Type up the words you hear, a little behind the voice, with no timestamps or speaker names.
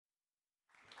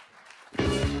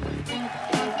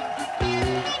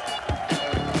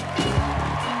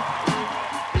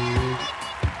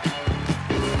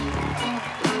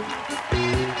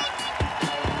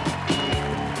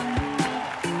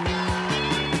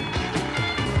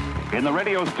In the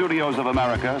radio studios of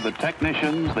America, the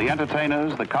technicians, the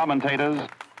entertainers, the commentators,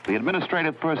 the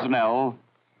administrative personnel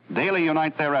daily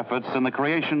unite their efforts in the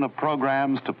creation of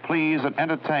programs to please and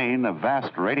entertain a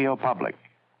vast radio public.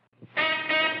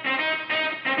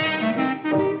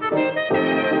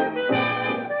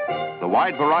 The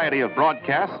wide variety of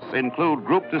broadcasts include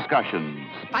group discussions.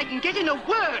 I can get in a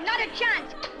word. Not a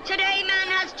chance. Today, man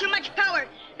has too much power.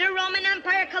 The Roman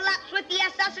Empire collapsed with the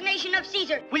assassination of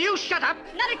Caesar. Will you shut up?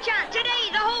 Not a chance.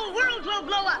 Today, the whole world will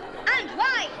blow up. And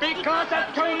why? Because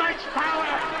of too much power.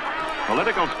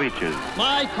 Political speeches.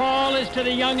 My call is to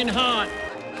the young in heart.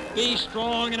 Be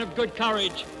strong and of good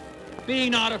courage. Be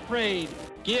not afraid.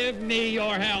 Give me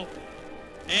your help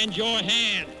and your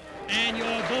hand and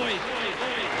your voice.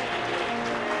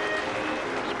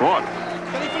 Sports.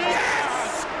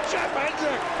 Yes! Jeff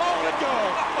Hendrick! Oh, what a goal!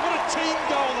 What a team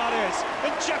goal that is!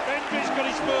 And Jeff Hendrick's got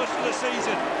his first of the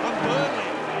season. And Burnley.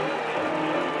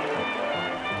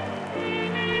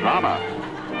 Drama.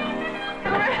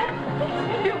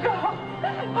 You go.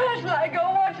 Where shall I go?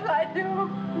 What shall I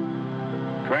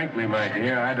do? Frankly, my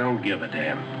dear, I don't give a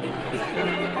damn.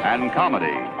 And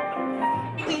comedy.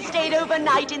 We stayed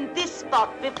overnight in this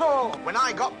spot before. When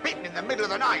I got bitten in the middle of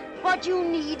the night. What you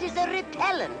need is a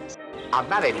repellent. I've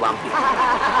married one.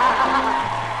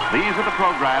 These are the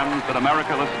programs that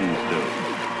America listens to.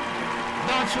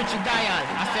 Don't switch a dial.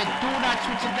 I said do not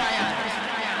switch a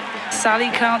dial. Sally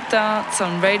Can't Dance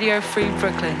on Radio Free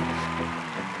Brooklyn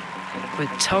with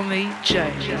Tommy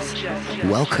James.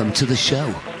 Welcome to the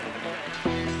show.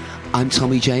 I'm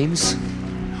Tommy James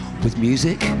with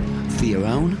music for your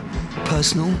own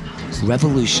personal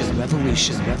revolution.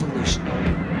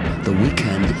 The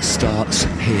weekend starts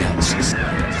here.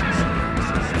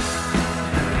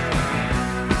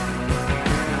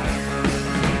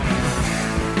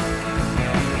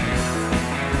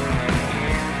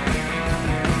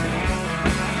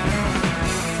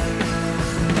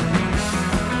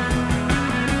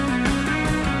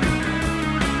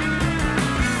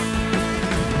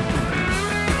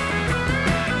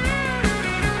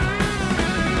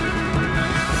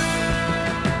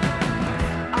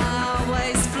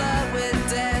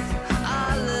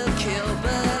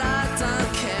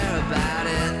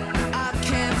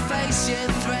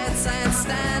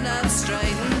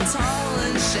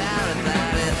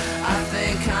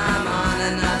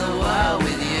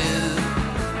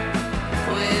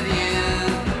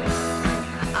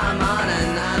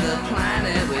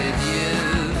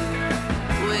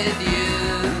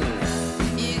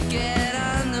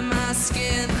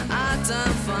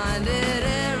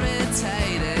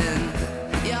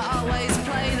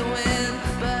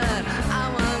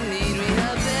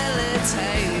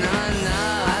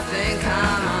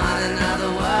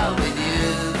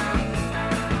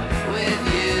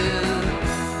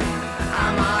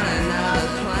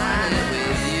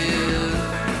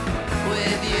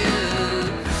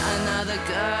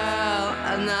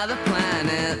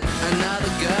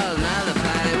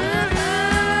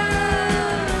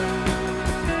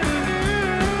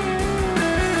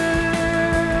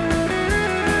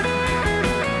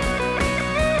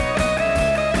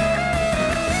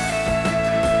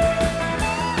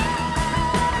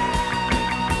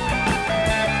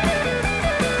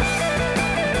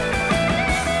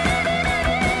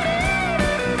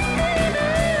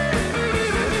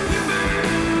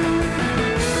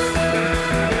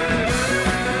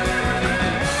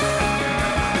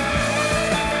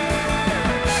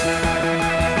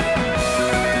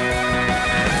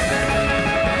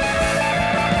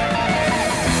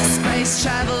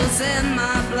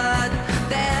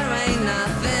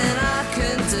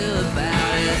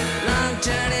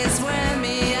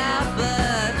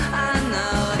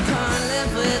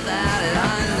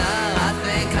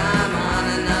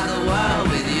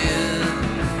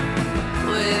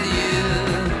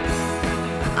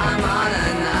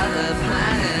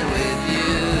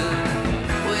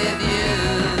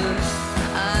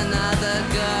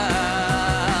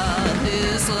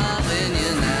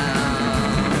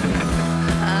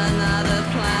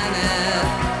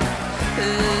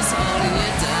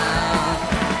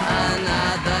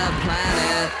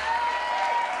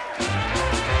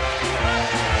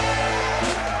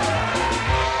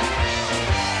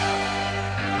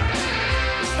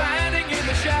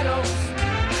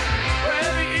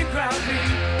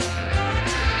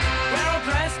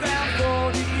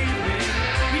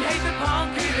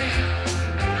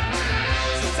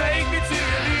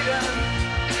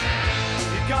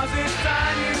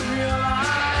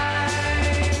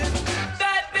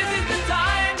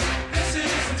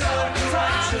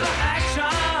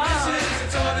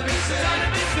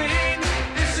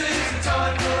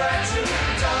 Time for action,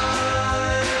 time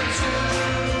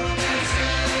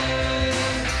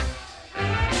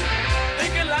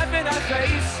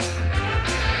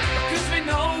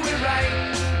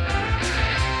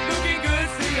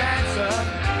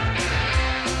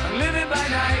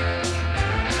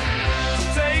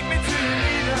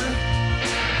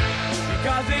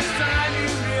Now this time you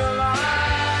realize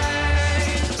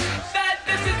that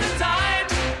this is the time.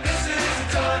 This is the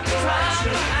time for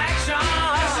action.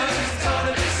 This is the time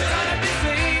to be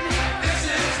seen. This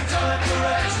is the time for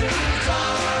action.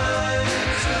 Time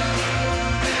to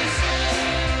be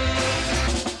seen.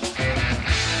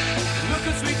 Look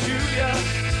at sweet Julia,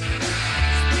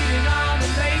 speeding on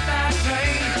the late night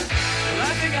train,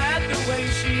 laughing at the way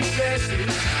she dresses,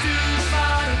 too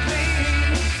fine and clean.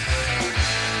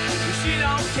 She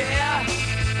don't care,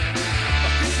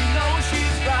 because she knows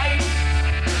she's right.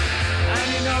 And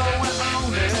you know I'm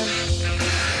only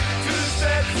 2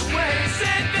 steps away.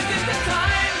 Said this is the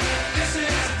time. This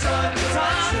is the time for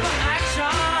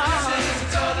action. This is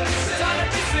the time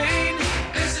to be seen.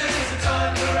 This is the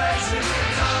time for action.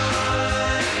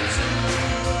 Time to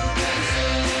be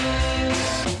seen.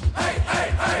 Hey, hey,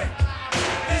 hey.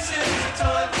 This is the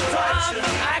time for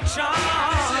action.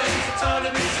 This is the time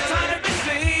to be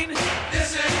seen.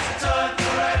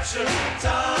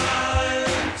 Time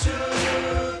to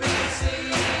be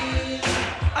seen.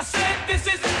 I said this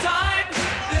is the time.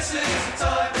 This is the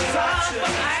time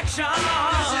for action.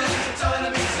 This is the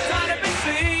time to be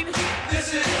seen. This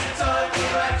is the time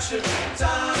for action.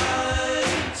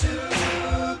 Time to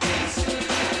be seen.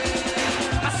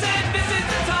 I said this is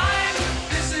the time.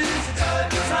 This is the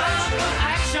time for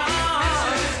action.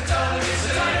 This is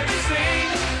the time to be seen.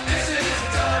 This is the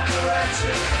time for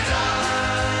action.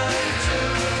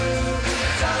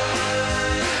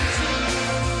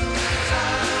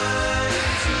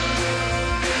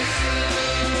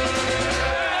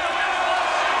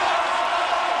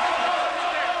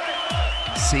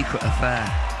 Secret Affair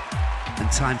and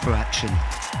Time for Action.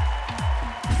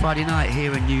 Friday night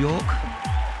here in New York.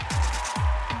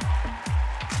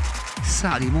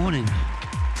 Saturday morning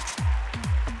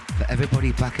for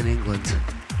everybody back in England.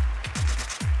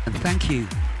 And thank you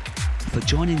for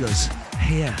joining us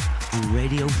here on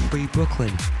Radio Free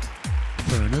Brooklyn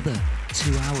for another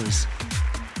 2 hours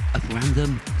of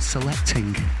random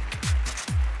selecting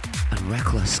and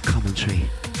reckless commentary.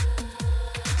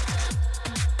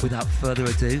 Without further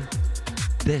ado,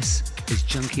 this is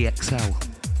Junkie XL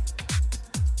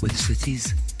with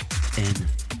Cities in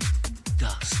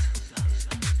Dust.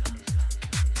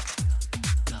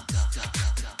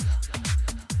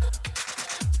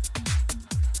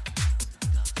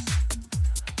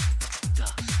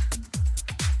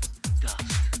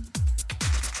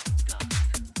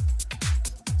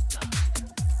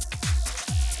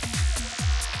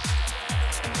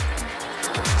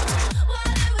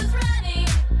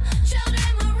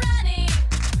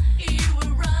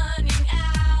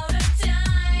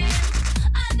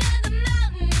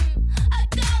 Mountain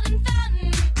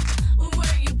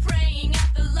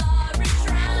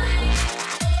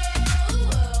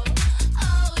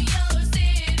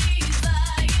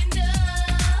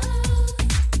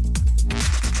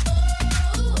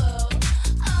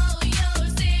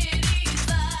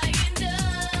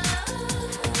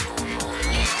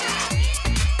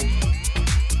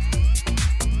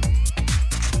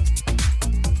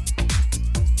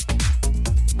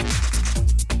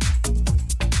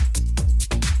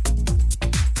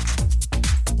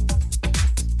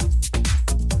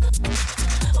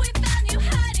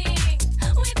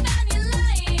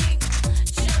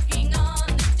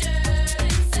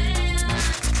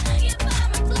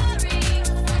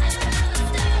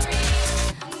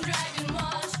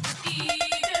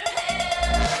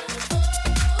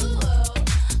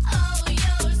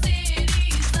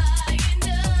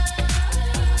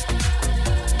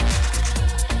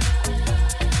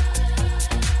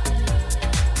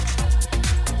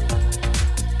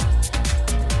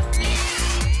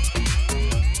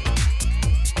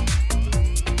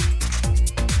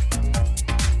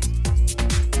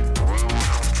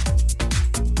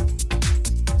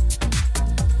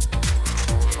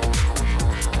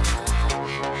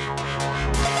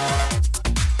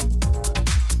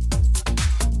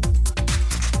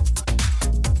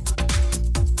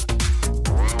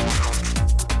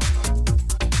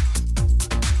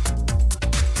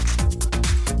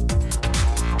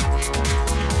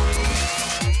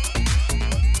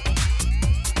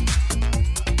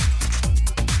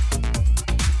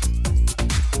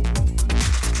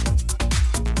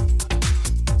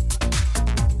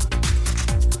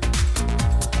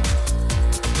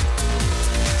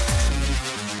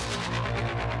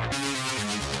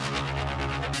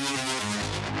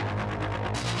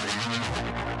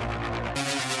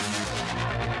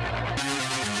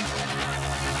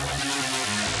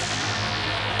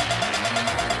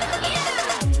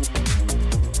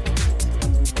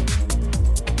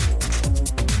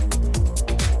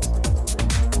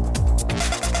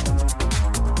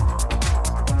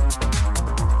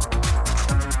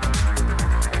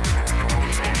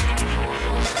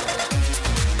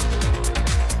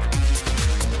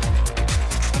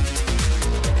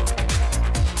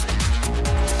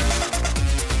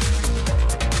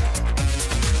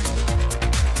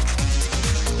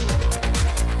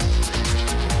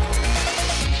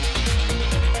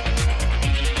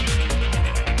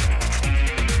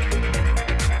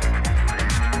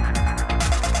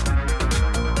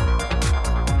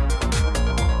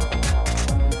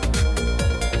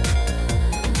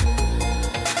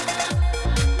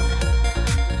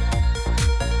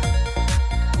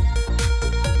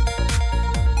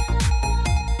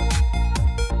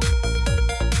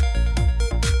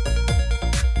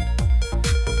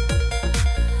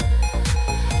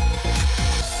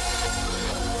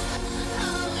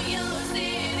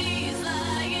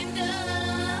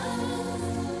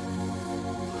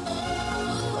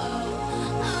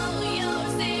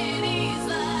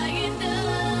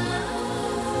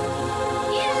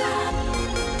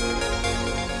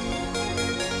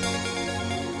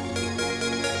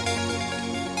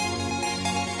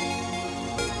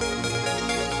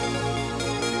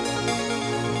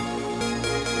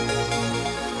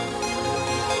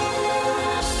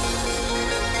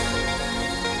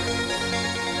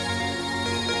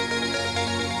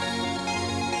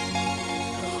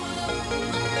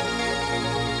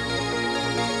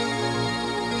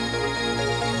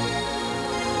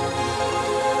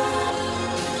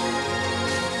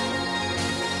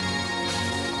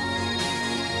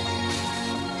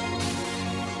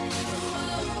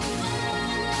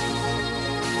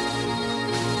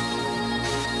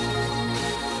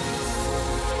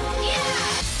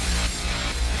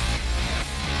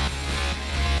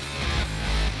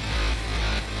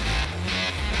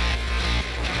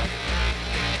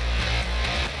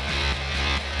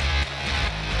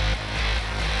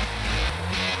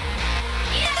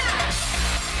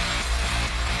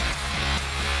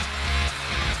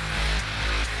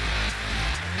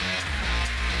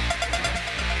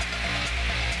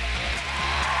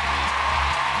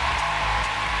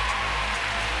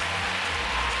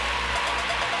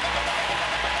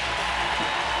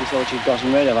You thought you'd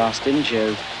gotten rid of us, didn't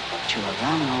you? But you were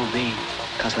wrong, old bean.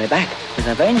 Because we're back with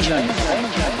a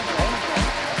vengeance.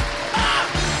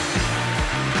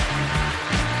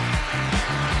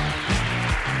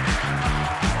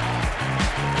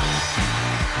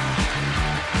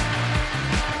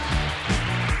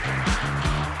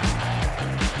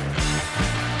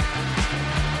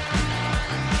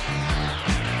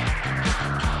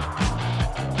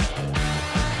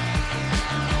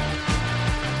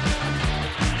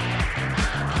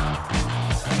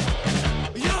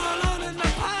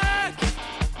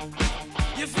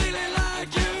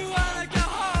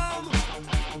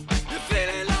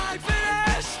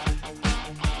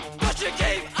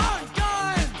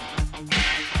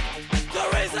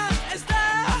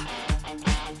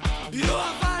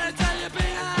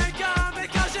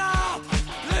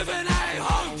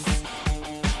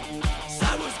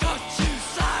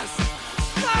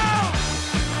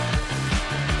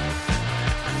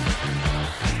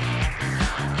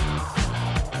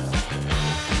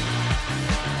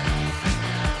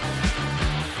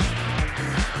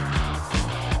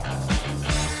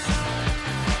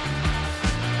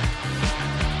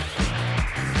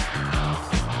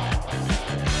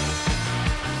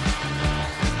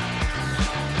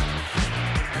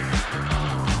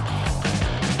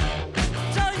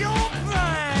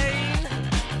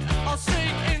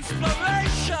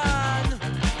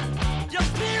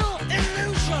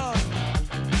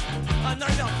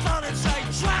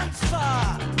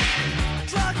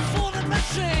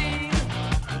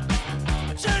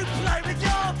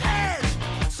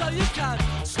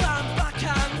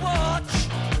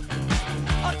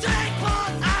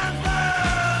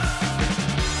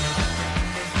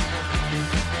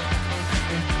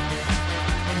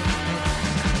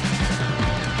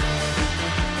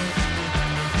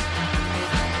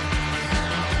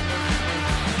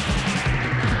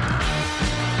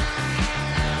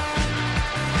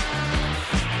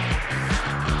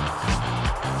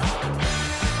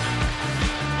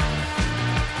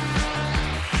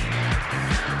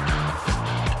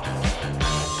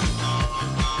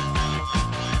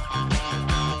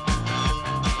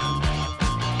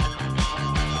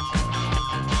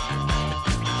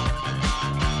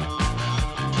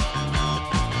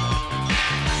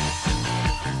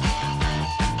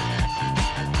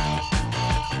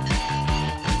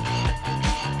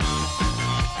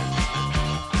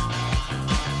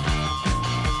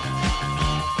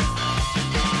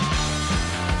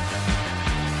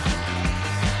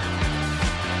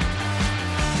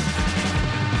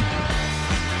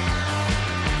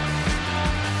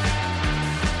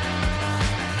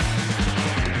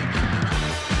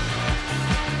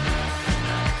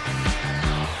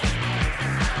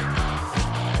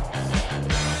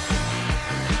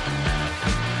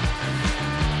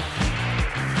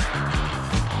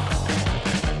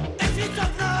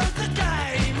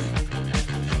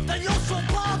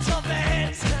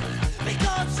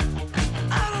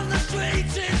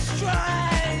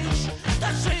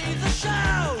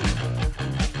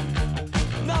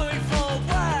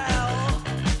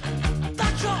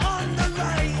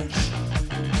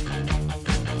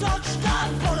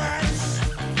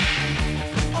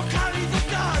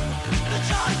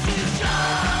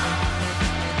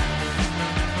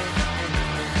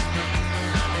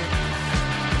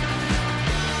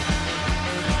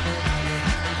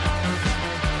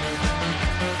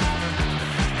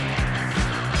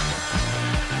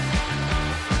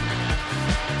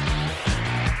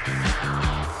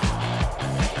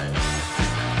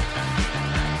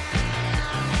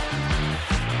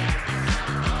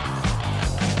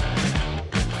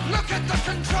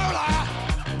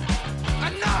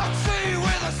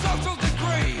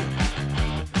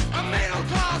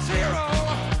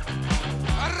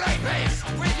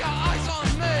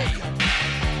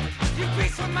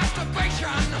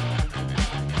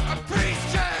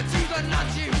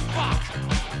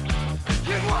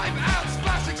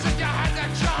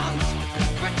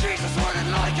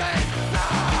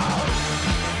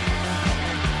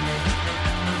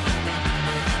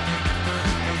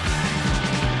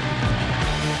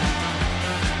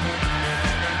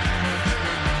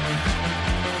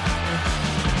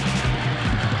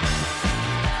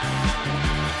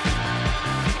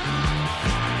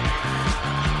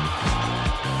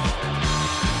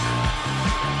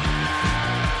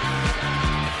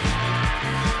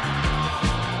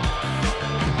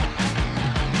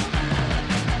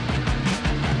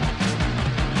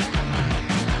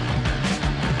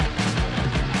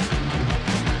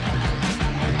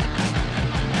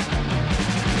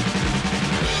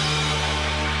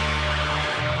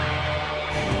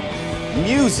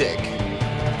 music,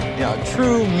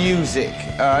 true music,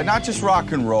 not just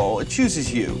rock and roll, it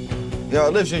chooses you.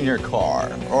 It lives in your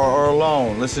car or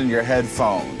alone, listening to your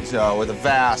headphones, with the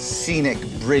vast scenic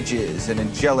bridges and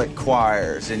angelic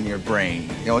choirs in your brain.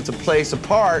 It's a place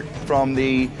apart from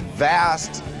the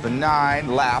vast,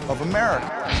 benign lap of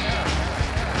America.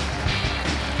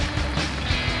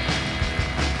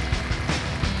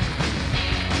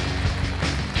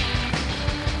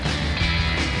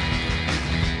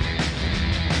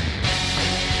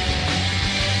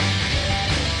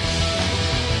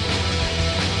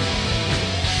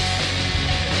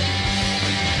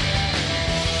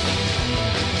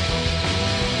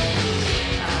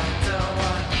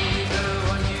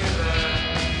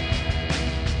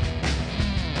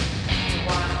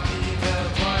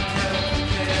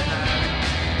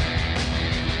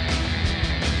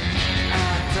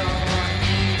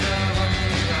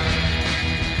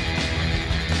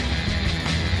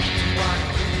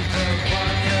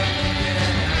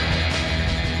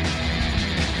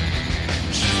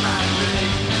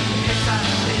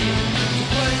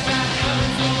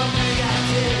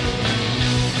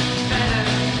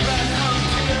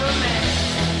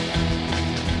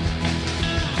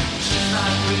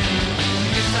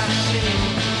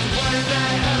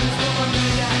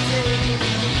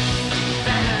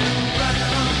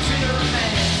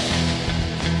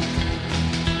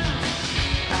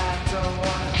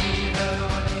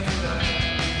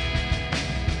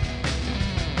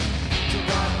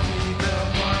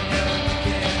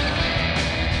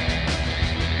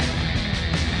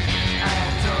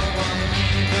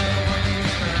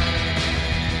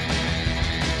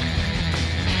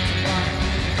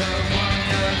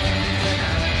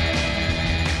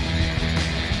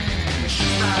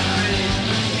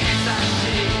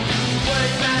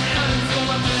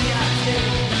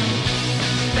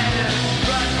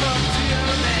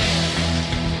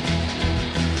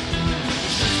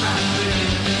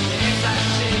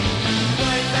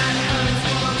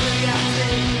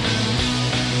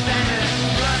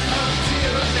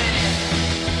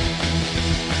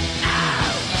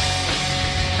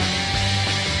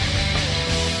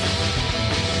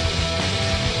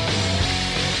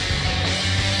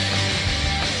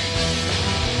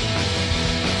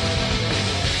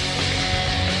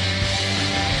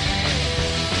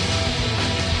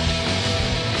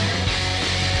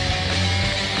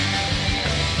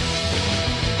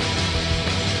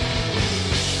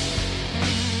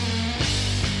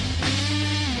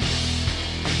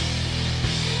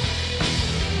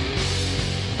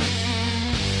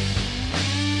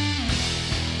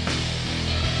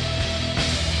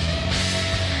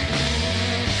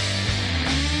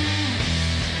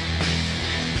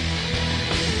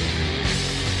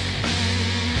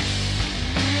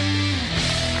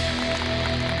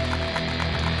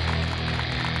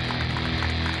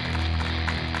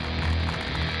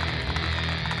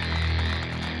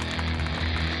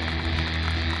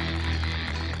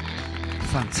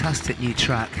 Fantastic new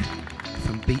track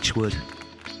from Beechwood.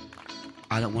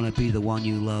 I Don't Want to Be the One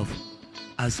You Love.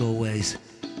 As always,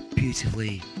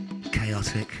 beautifully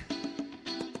chaotic.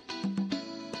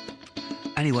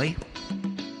 Anyway,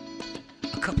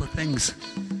 a couple of things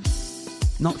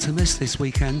not to miss this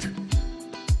weekend.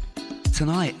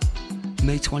 Tonight,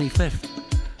 May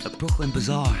 25th, at Brooklyn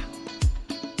Bazaar,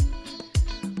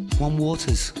 Juan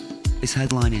Waters is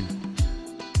headlining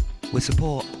with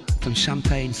support from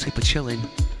Champagne Super Chillin'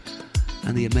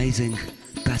 and the amazing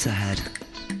Betterhead.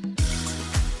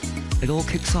 It all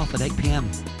kicks off at 8 PM.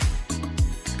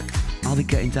 I'll be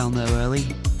getting down there early,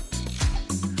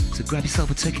 so grab yourself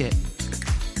a ticket.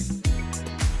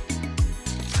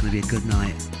 It's gonna be a good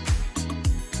night.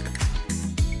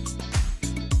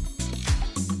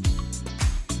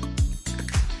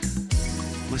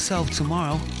 Myself,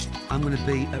 tomorrow, I'm gonna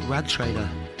be at Rag Trader.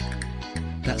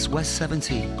 That's West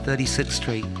 70, 36th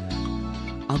Street.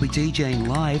 I'll be DJing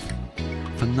live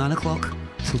from 9 o'clock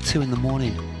till 2 in the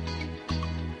morning.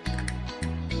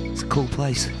 It's a cool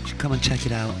place. You should come and check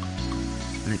it out,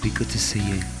 and it'd be good to see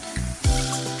you.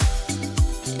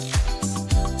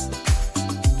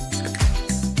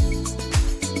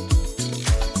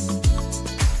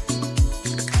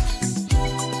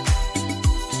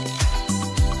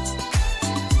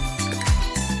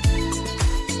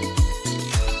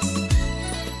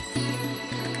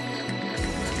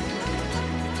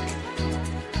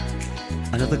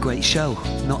 Another great show,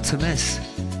 not to miss.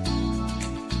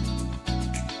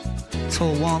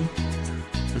 Tor One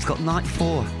has got night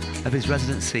 4 of his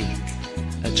residency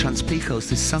at Transpicos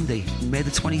this Sunday, May the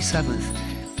 27th.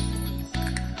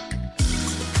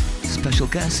 Special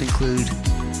guests include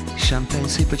Champagne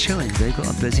Super Chillin', they've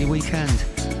got a busy weekend.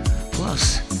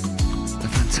 plus the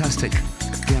fantastic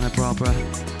Diana Barbara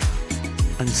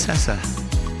and Sessa.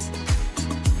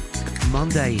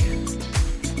 Monday,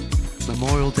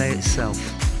 Memorial Day itself,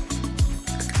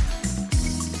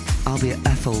 I'll be at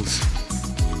Ethel's,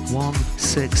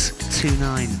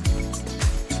 1629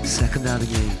 2nd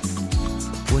Avenue.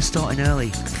 We're starting early,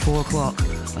 4 o'clock,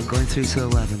 and going through to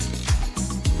 11.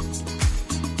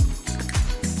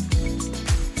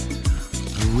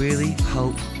 I really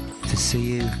hope to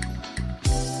see you,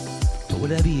 but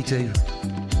whatever you do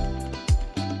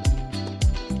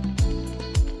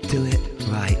it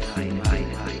right.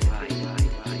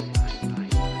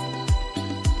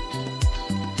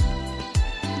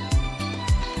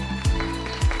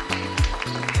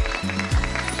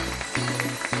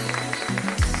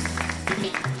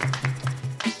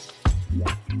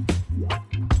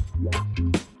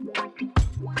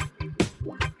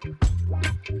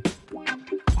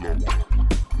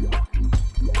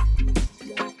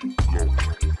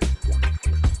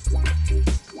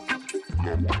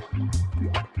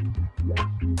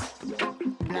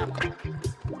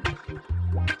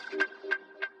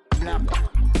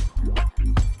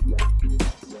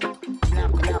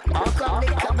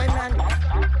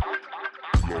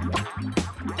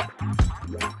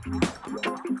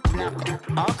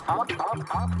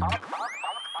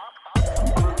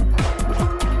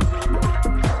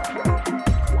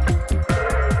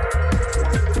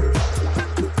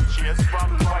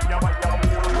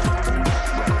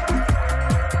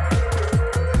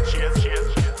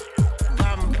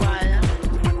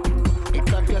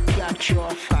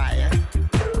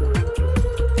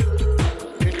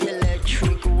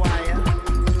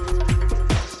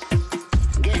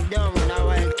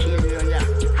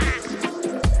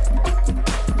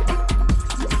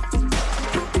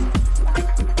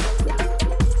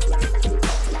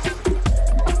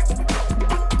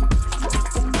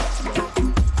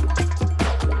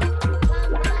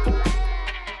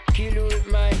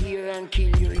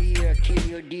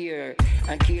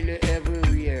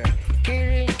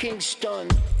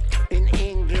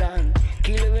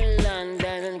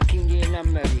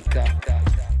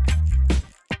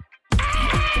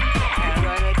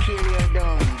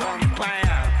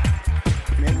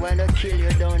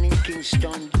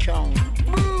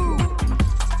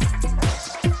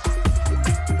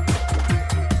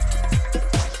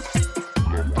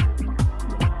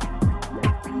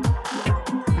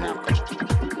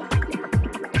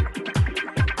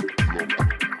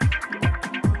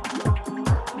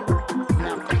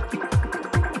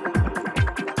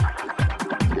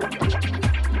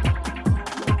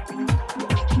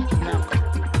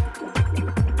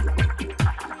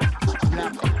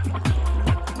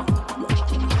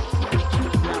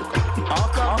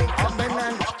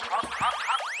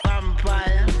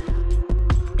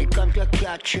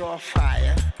 catch your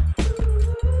fire.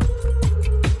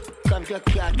 Come to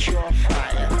catch your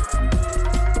fire.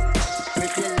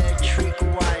 With electric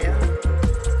wire.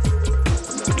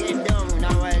 Get down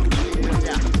now, I'll give you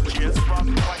that. Cheers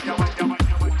from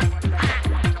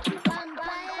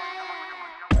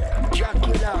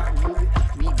Dracula,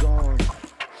 be gone.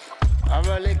 I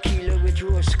will kill you with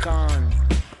roast corn.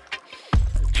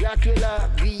 Dracula,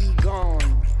 be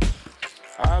gone.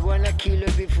 I'm gonna kill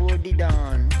you before the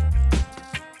dawn.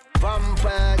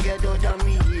 Vampire, get out of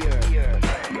me here.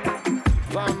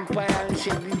 Vampire and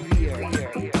say be here.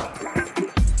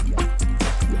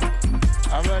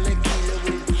 I'm gonna kill you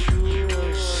with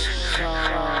juice.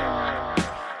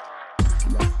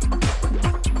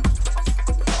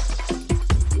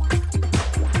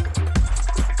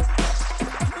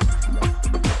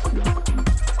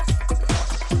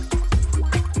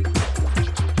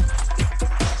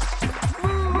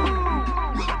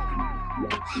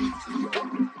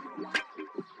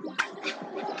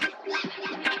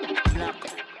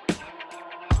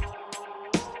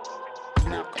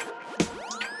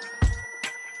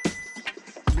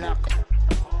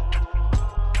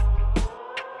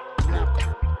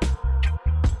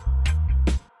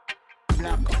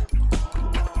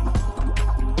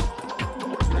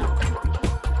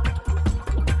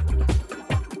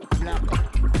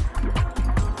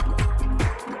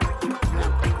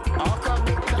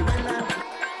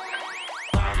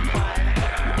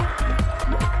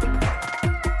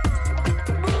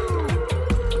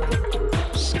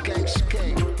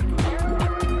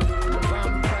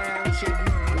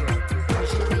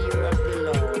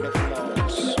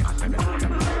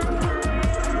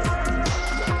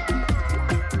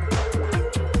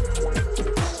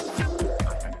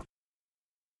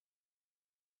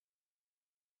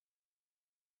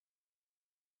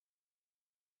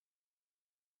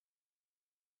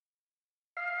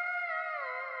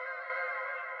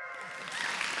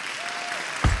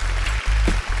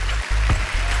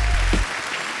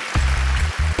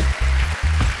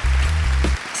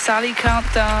 Sally Can't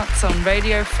Dance on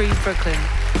Radio Free Brooklyn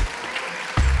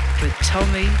with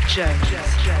Tommy Jones.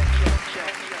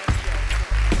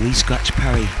 Lee Scratch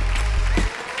Perry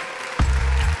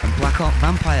and Black Hawk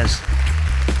Vampires.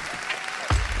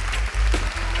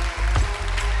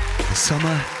 The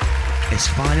summer is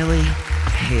finally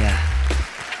here,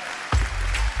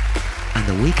 and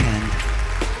the weekend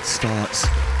starts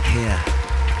here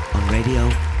on Radio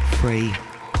Free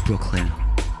Brooklyn.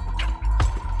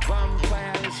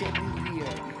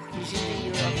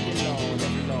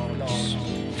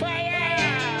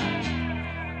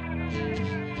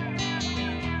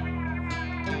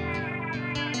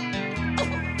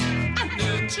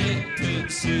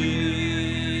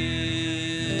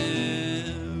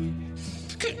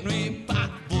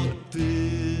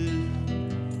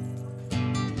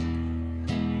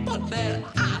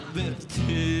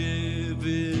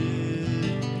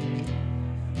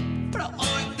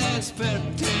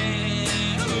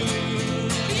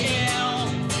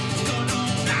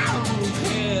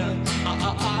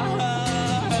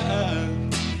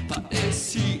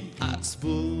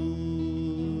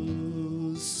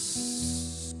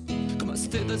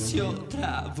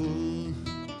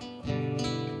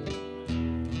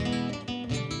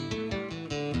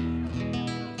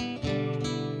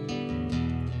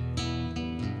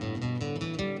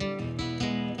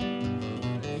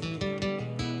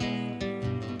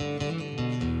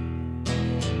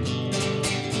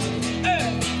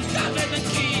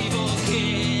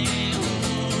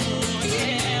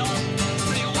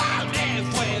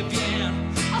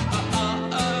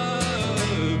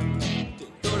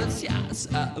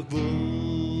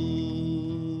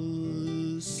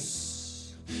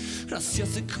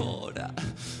 Gracias de corazón.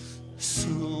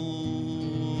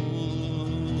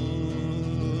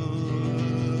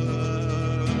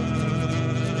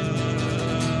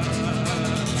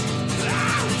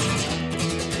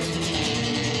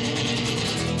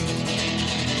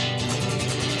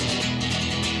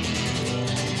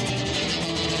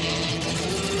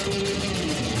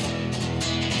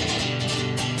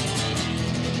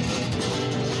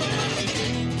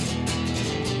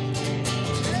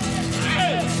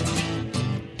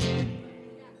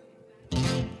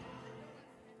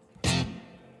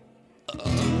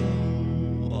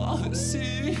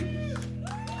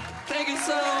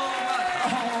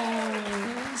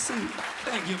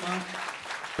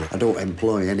 I don't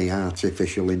employ any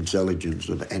artificial intelligence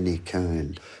of any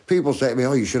kind. People say to me,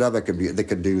 oh, you should have a computer, they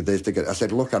can do this, I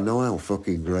said, look, I know how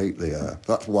fucking great they are.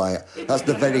 That's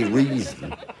the very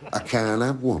reason I can't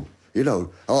have one. You know,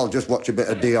 I'll just watch a bit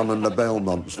of Dion and the Bell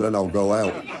Monster and I'll go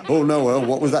out. Oh no,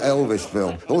 what was that Elvis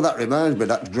film? Oh, that reminds me,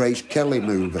 that Grace Kelly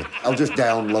movie. I'll just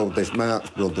download this Marx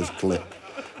Brothers clip.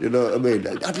 You know what I mean?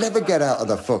 I'd never get out of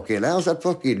the fucking house. I'd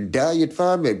fucking die. You'd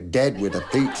find me dead with a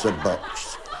pizza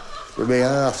box, with my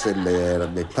arse in the air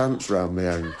and my pants round my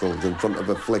ankles in front of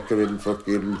a flickering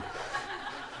fucking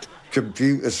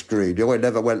computer screen. You know, I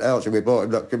never went out, so we bought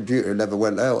him that computer, never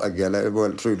went out again. It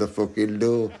went through the fucking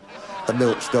door. The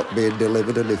milk stopped being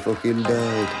delivered and he fucking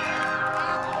died.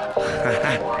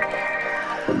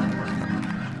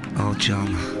 Oh,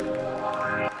 John.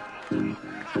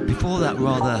 Before that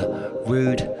rather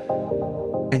rude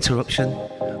interruption,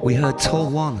 we heard Tall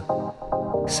One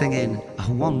singing a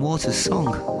One Waters song,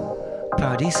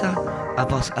 Paradisa,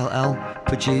 Abbas LL,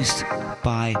 produced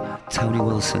by Tony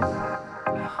Wilson.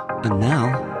 And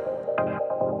now,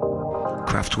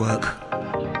 Kraftwerk.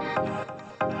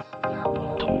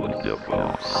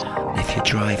 If you're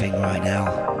driving right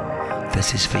now,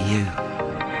 this is for you.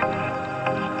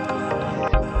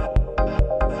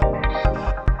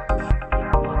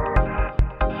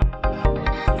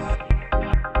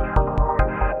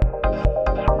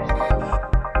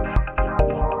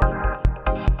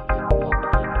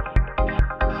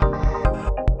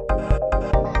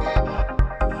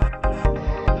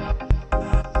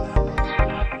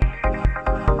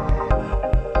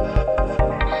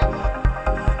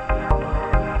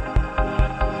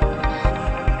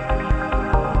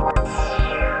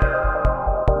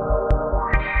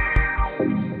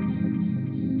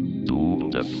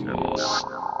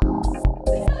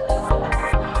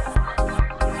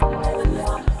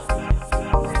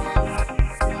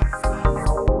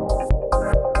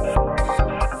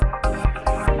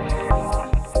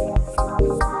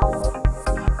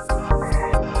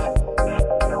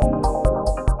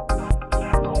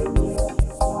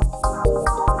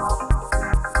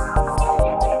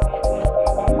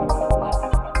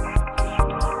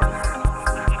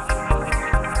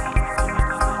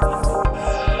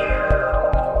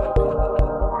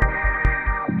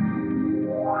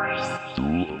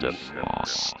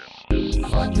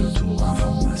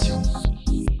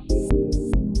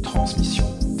 Transmission,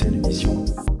 télévision,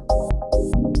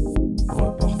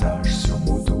 reportage sur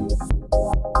moto,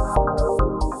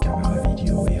 caméra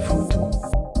vidéo et photo,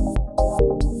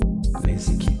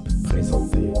 les équipes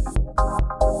présentées,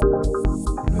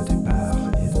 le départ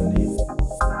est donné,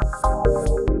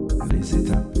 les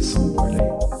étapes sont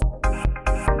brûlées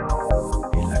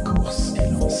et la course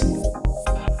est lancée.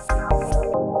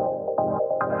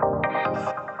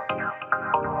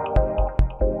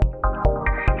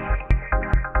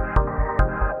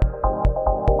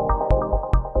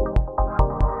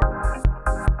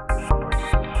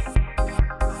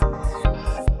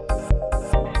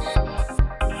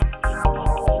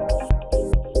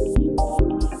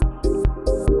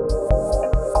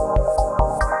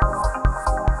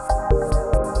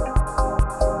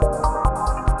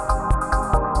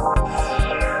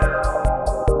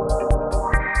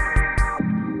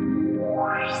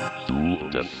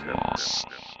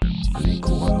 Les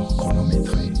coureurs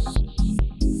chronométrés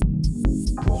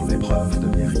pour l'épreuve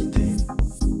de vérité.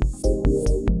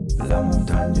 La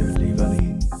montagne, les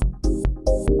vallées,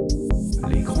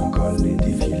 les grands cols, les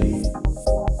défilés,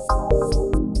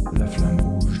 la flamme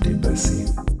rouge dépassée,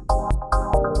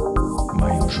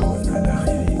 maillot jaune à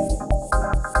l'arrivée,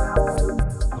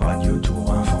 radio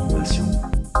tour information,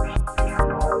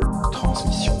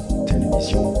 transmission,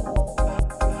 télévision.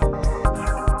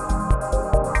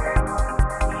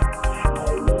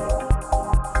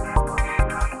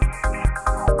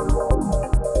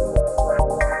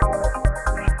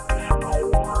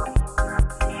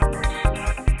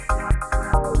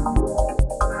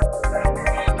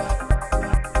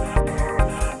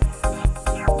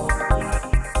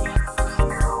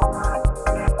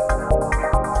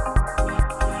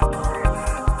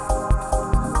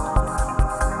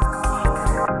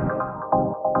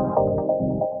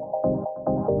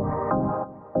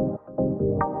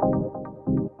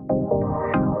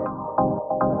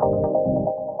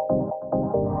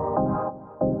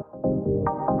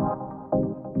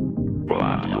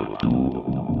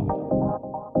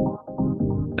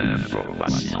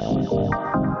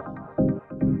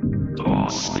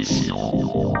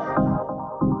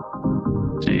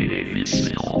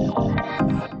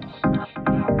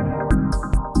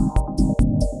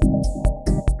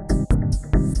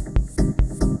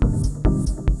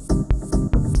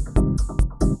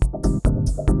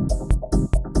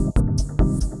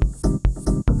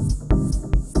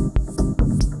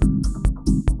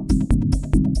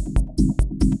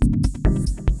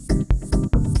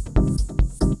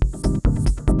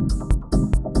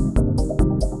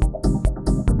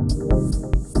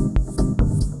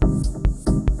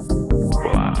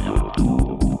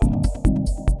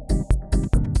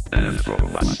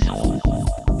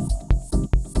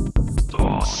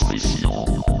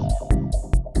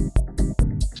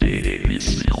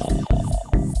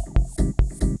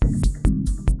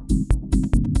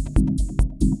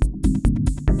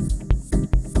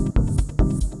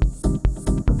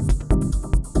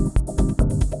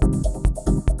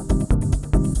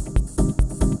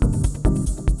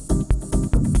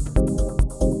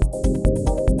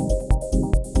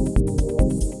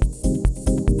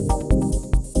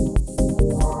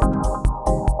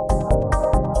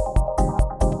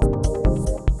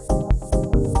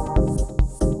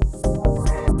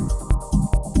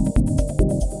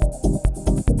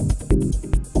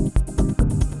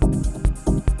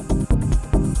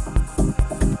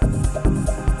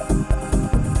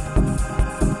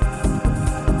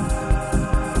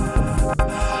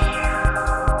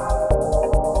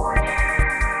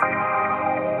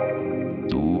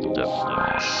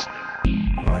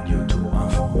 Radio Tour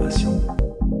Information,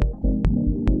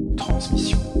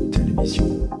 transmission,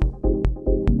 télévision,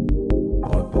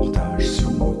 reportage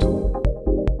sur moto,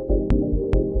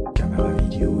 caméra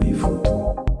vidéo et photo.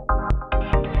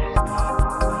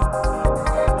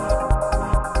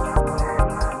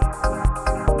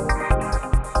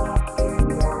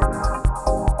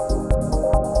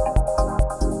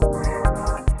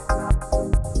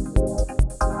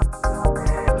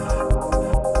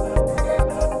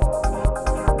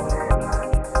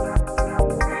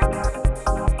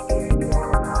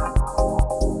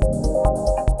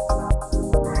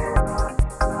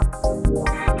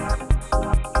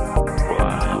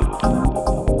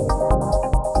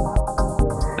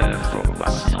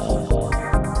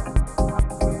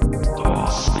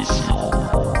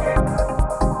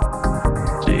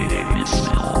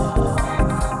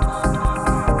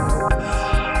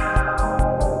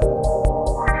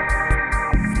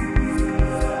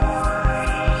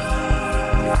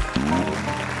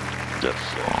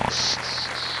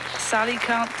 Sally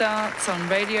Can't Dance on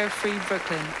Radio Free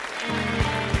Brooklyn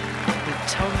with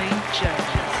Tommy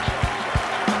Jones.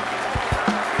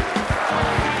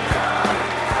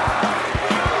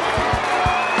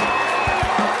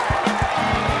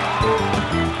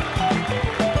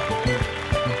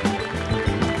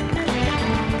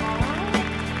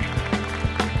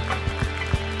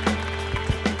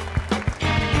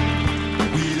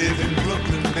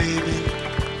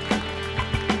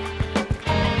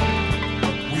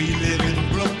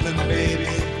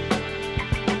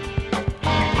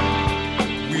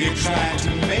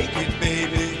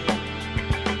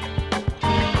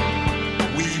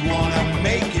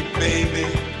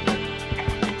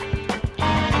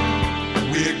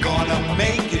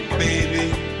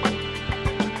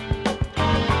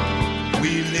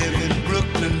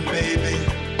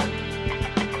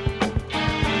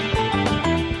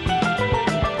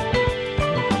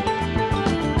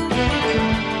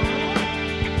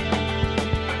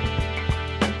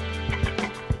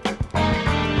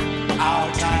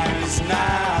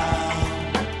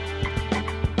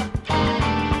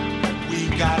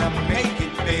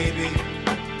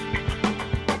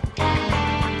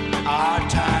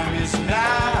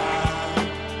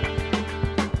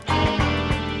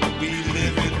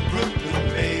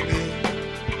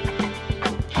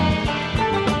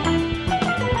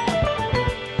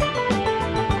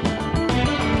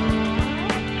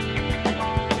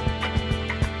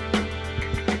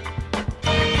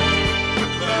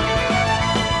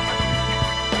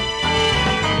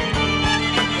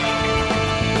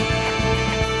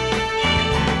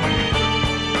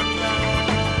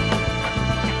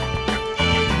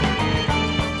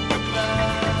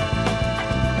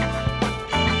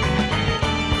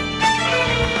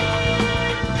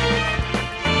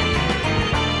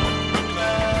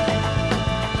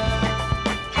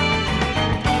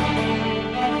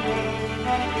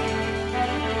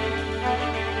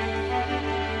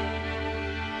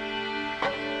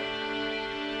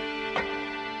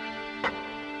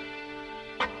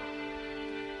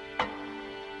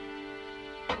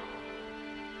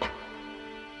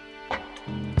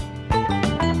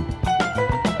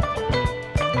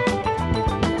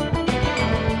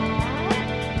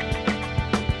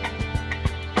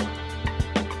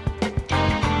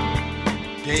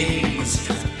 days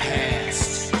have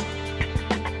passed,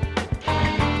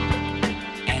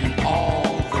 and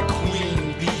all the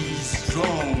queen bee's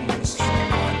drones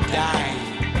are dying.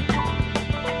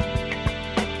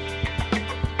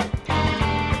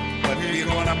 But we're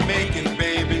gonna make it,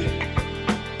 baby,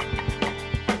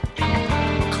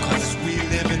 'cause we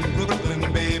live in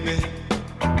Brooklyn, baby.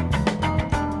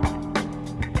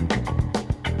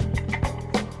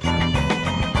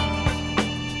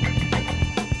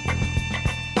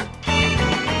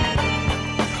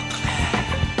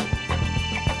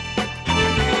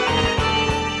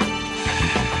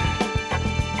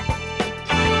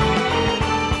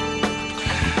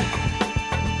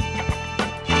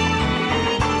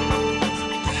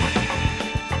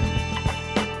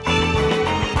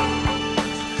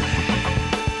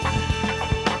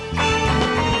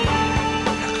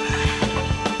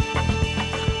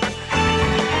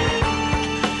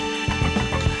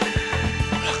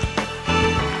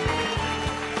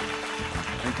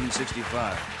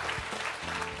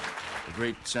 The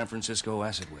great San Francisco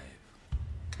acid wave.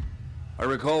 I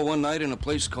recall one night in a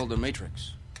place called the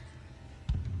Matrix.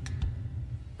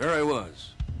 There I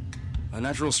was, a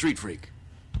natural street freak,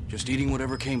 just eating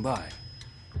whatever came by.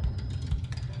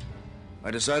 I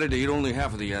decided to eat only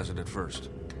half of the acid at first,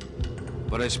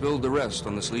 but I spilled the rest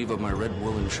on the sleeve of my red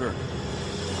woolen shirt.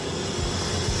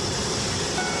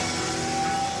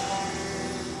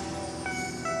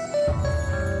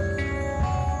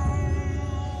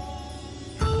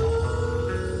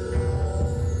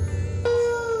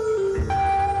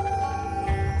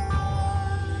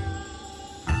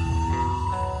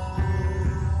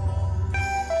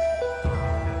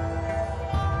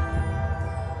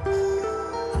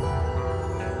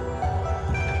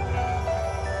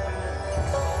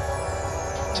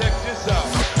 Check this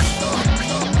out.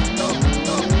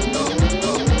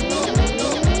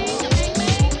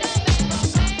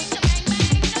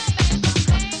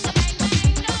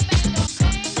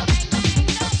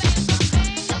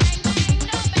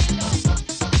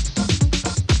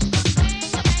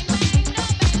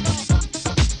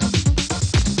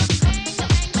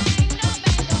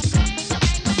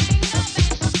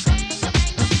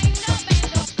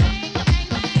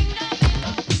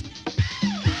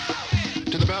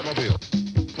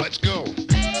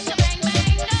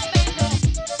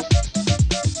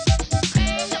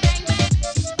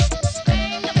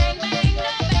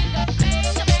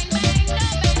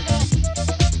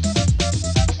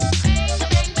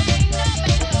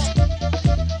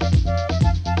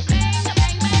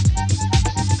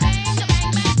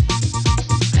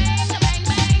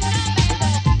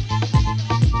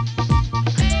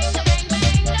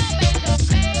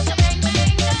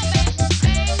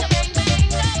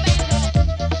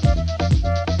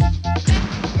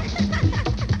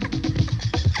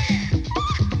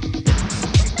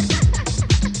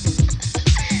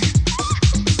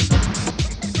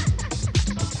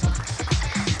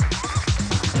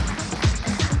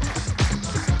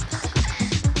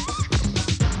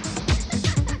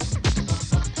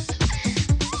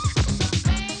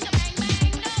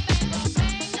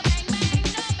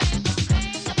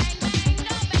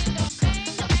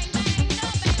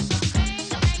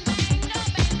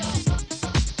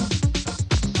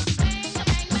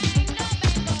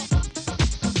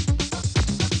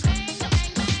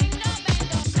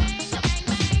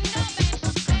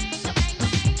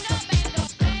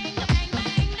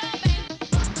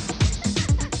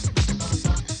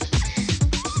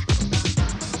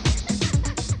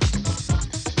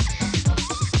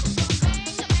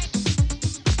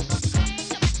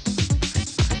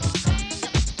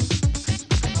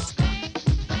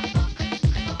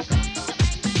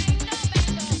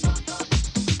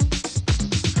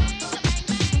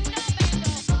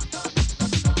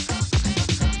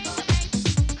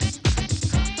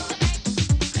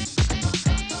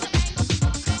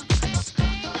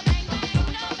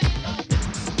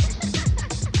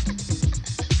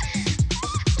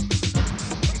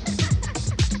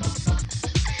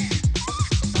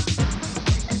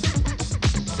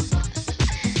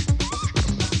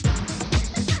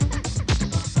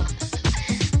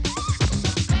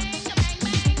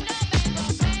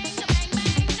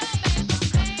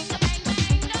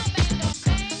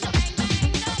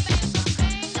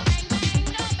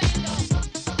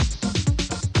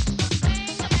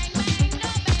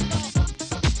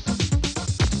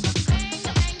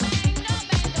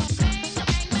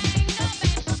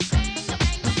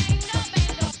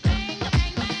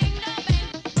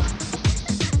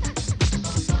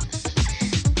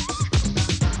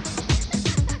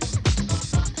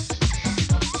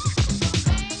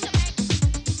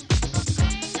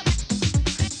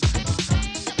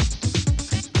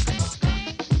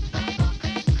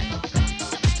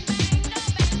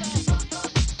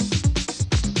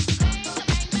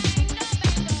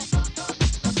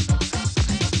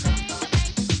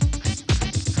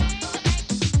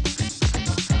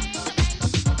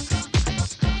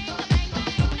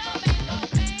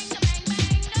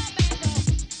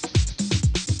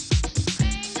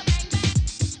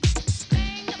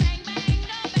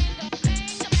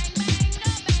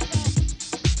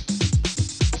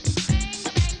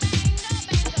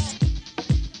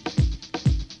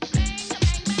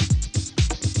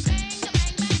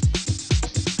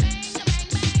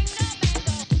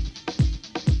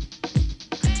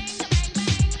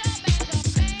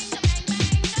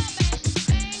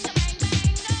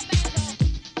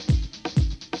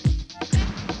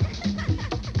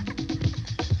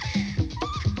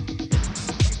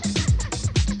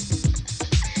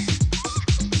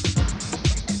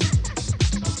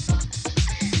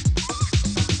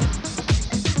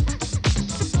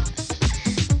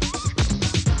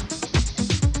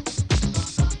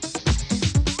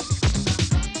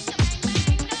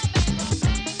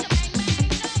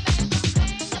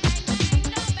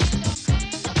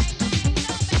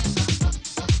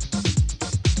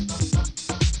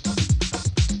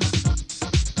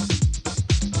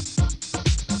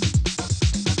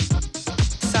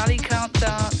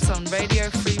 Radio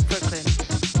Free Brooklyn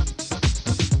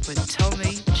with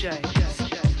Tommy James.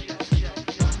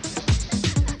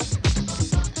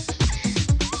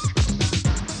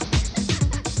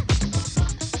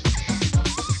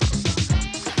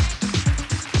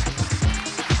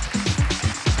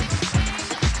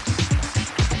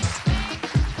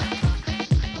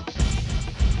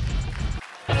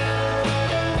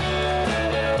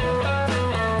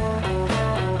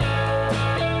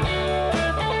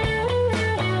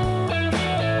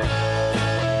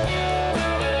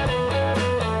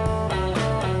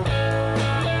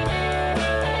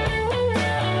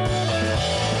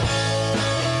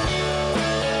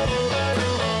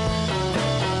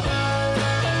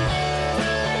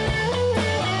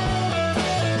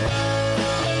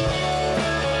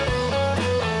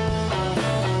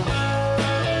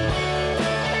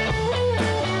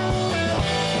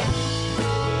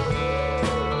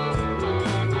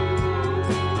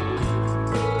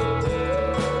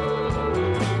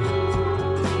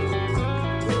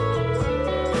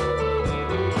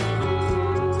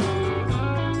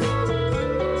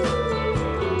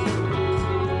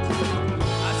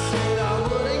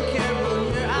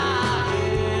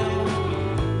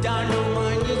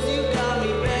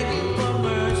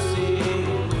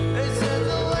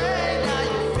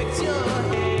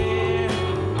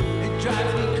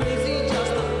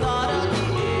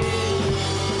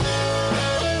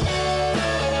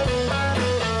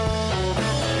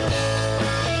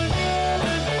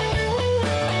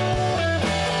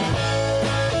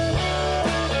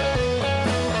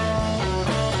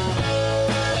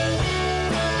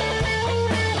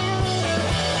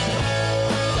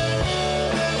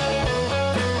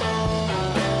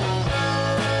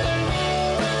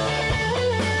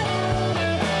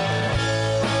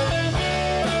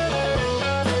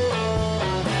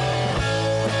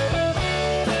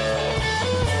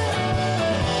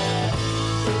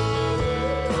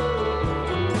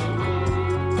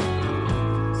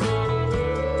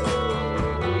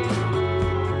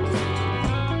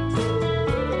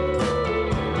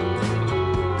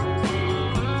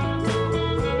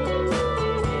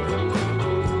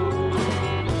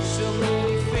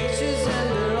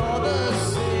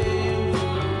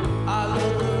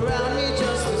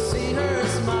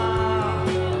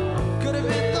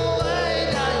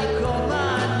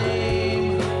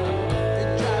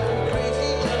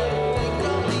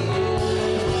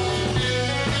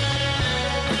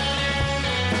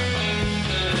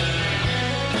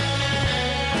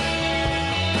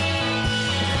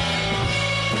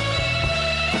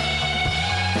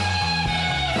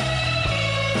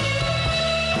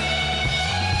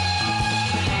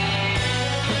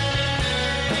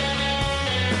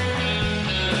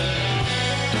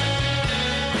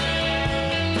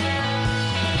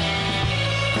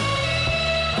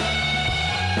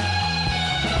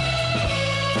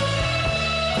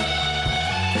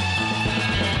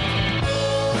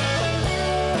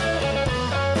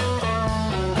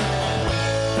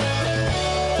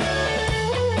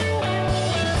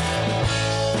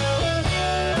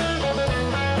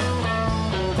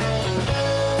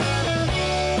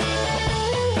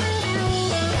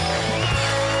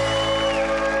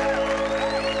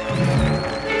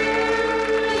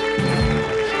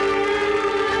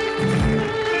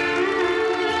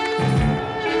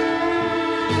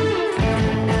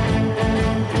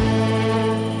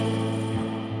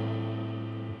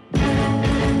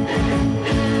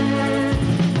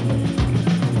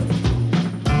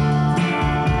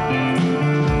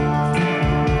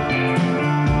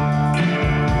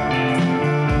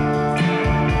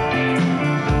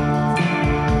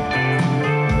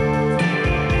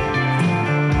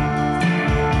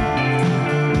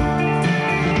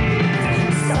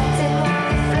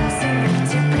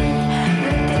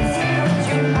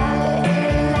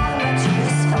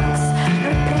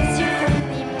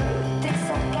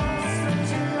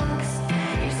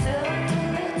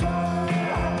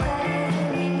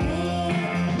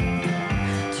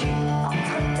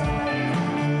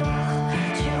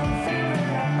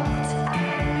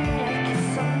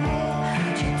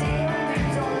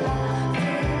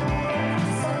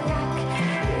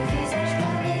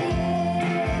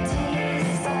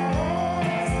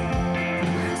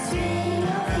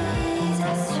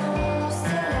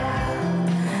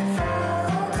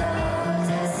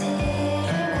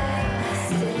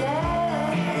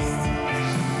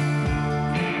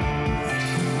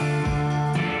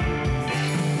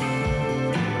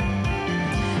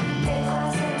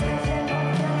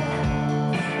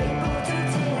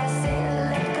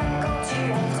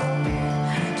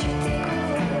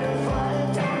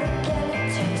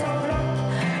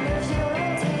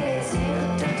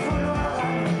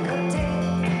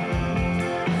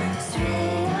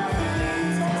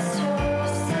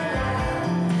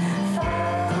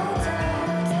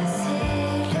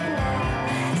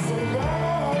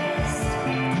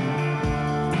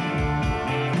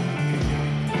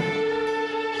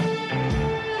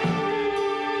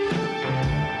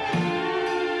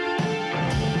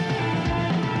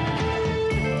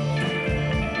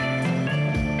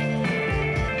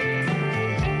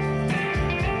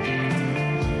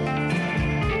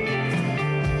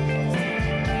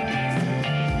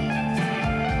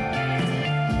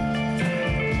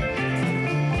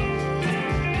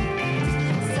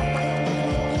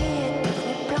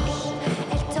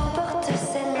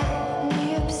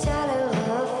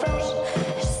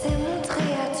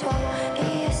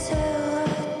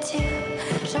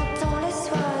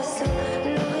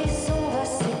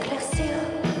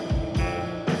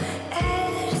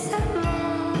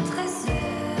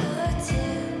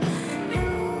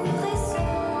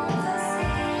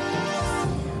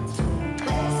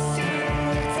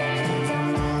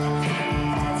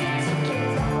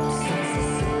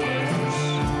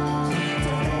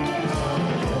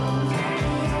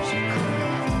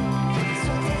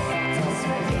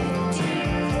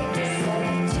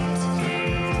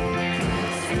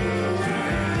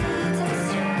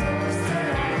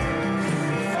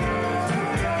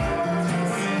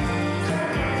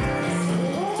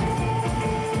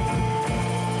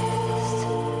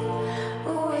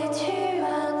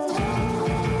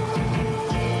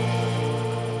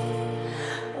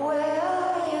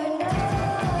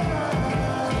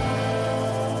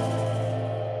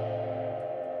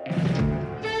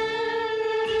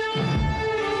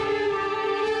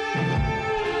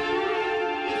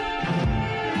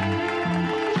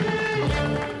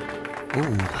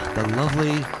 the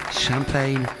lovely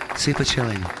Champagne Super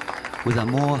Chilling with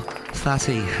Amor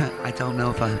Fati. I don't know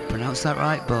if I pronounced that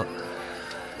right, but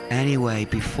anyway,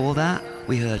 before that,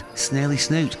 we heard Snaily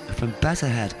Snoot from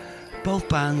Betterhead. Both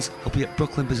bands will be at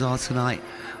Brooklyn Bazaar tonight,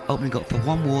 opening up for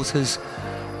One Waters.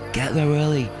 Get there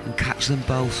early and catch them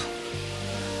both.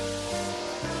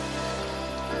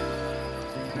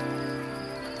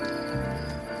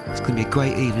 It's going to be a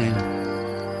great evening.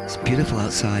 It's beautiful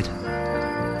outside.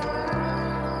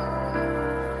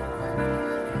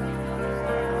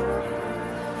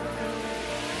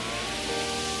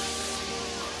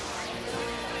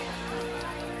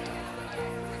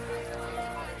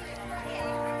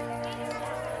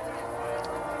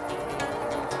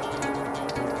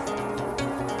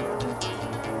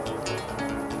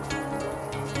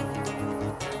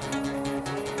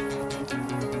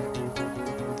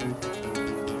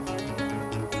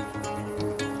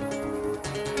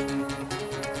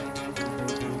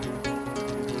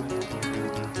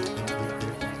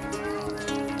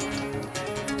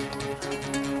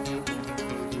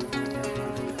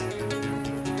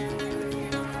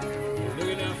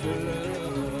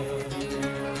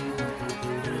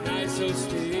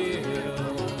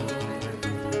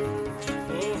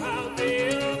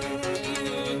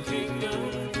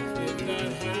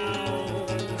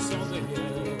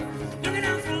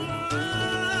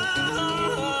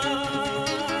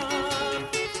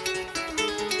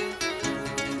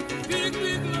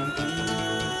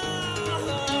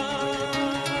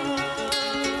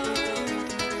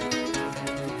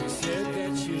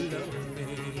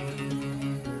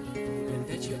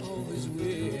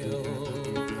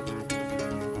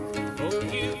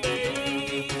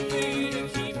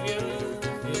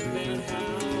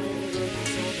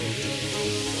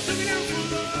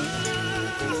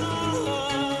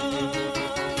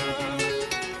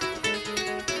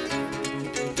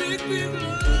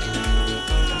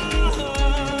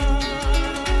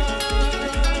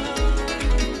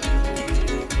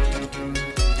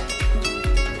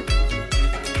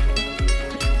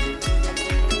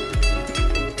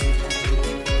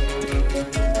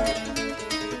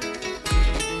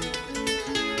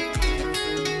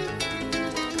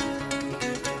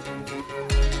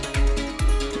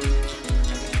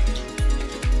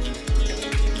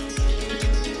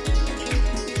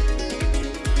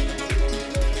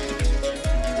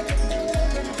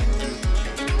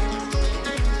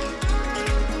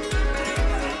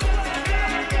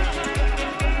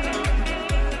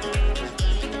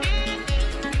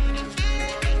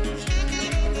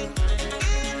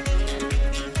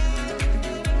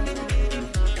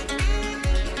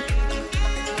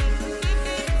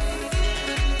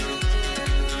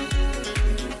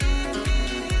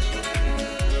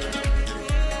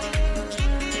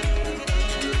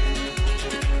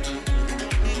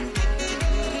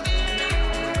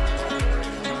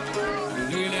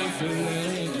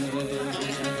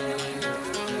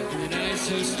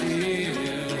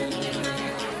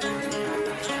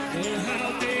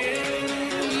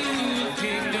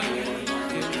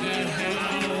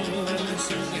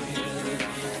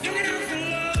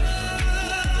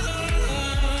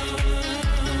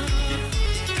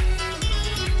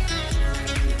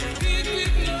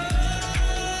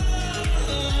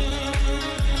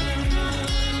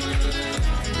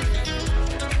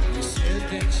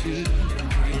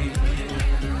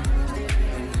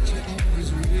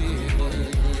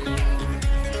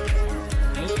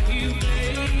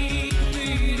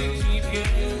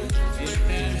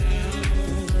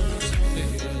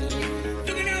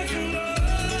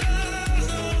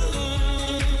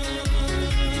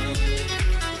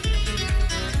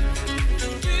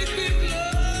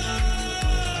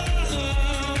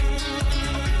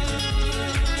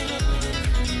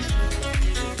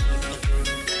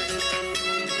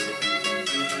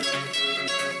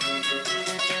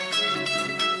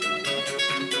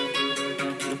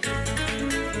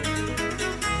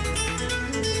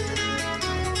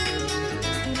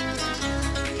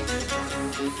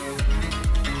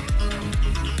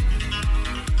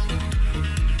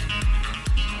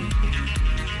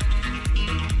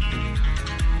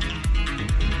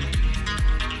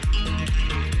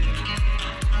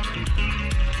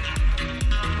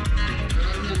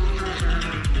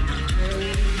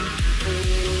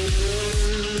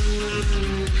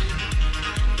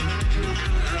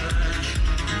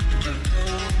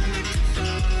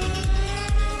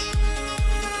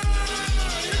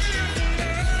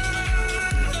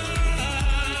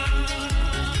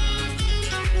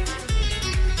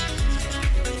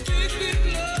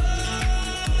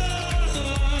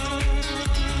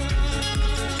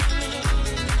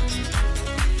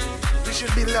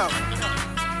 should be loved.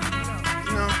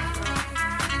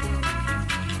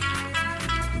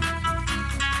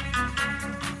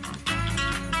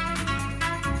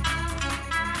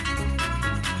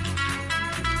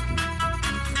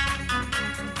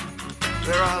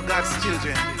 We're all God's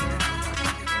children.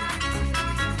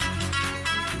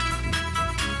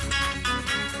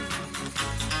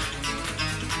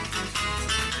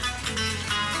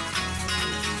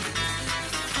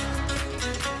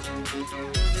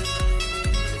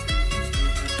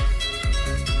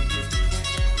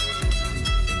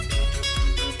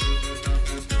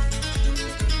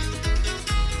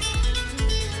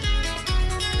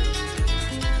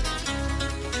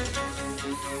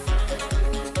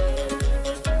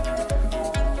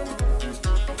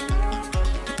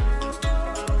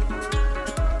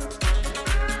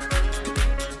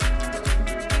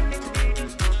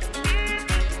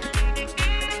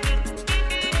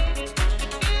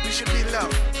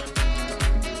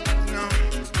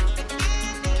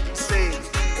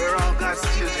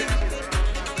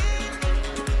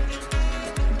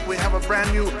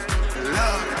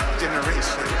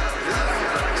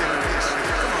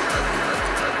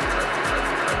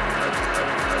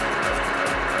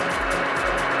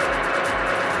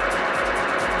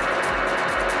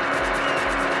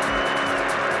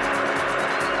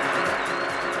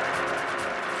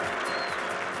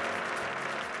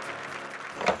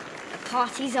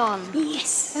 Party's on.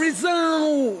 Yes.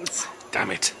 Results!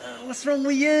 Damn it. What's wrong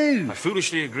with you? I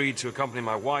foolishly agreed to accompany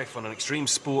my wife on an extreme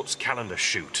sports calendar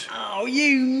shoot. Oh,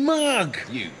 you mug!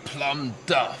 You plum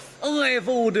duff. I have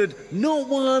ordered not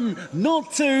one,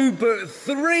 not two, but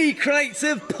 3 crates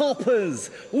of poppers.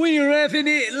 We're having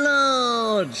it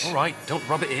large. All right, don't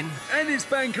rub it in. And it's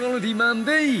Bank Holiday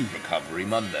Monday. Recovery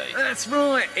Monday. That's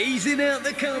right, easing out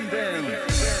the come down.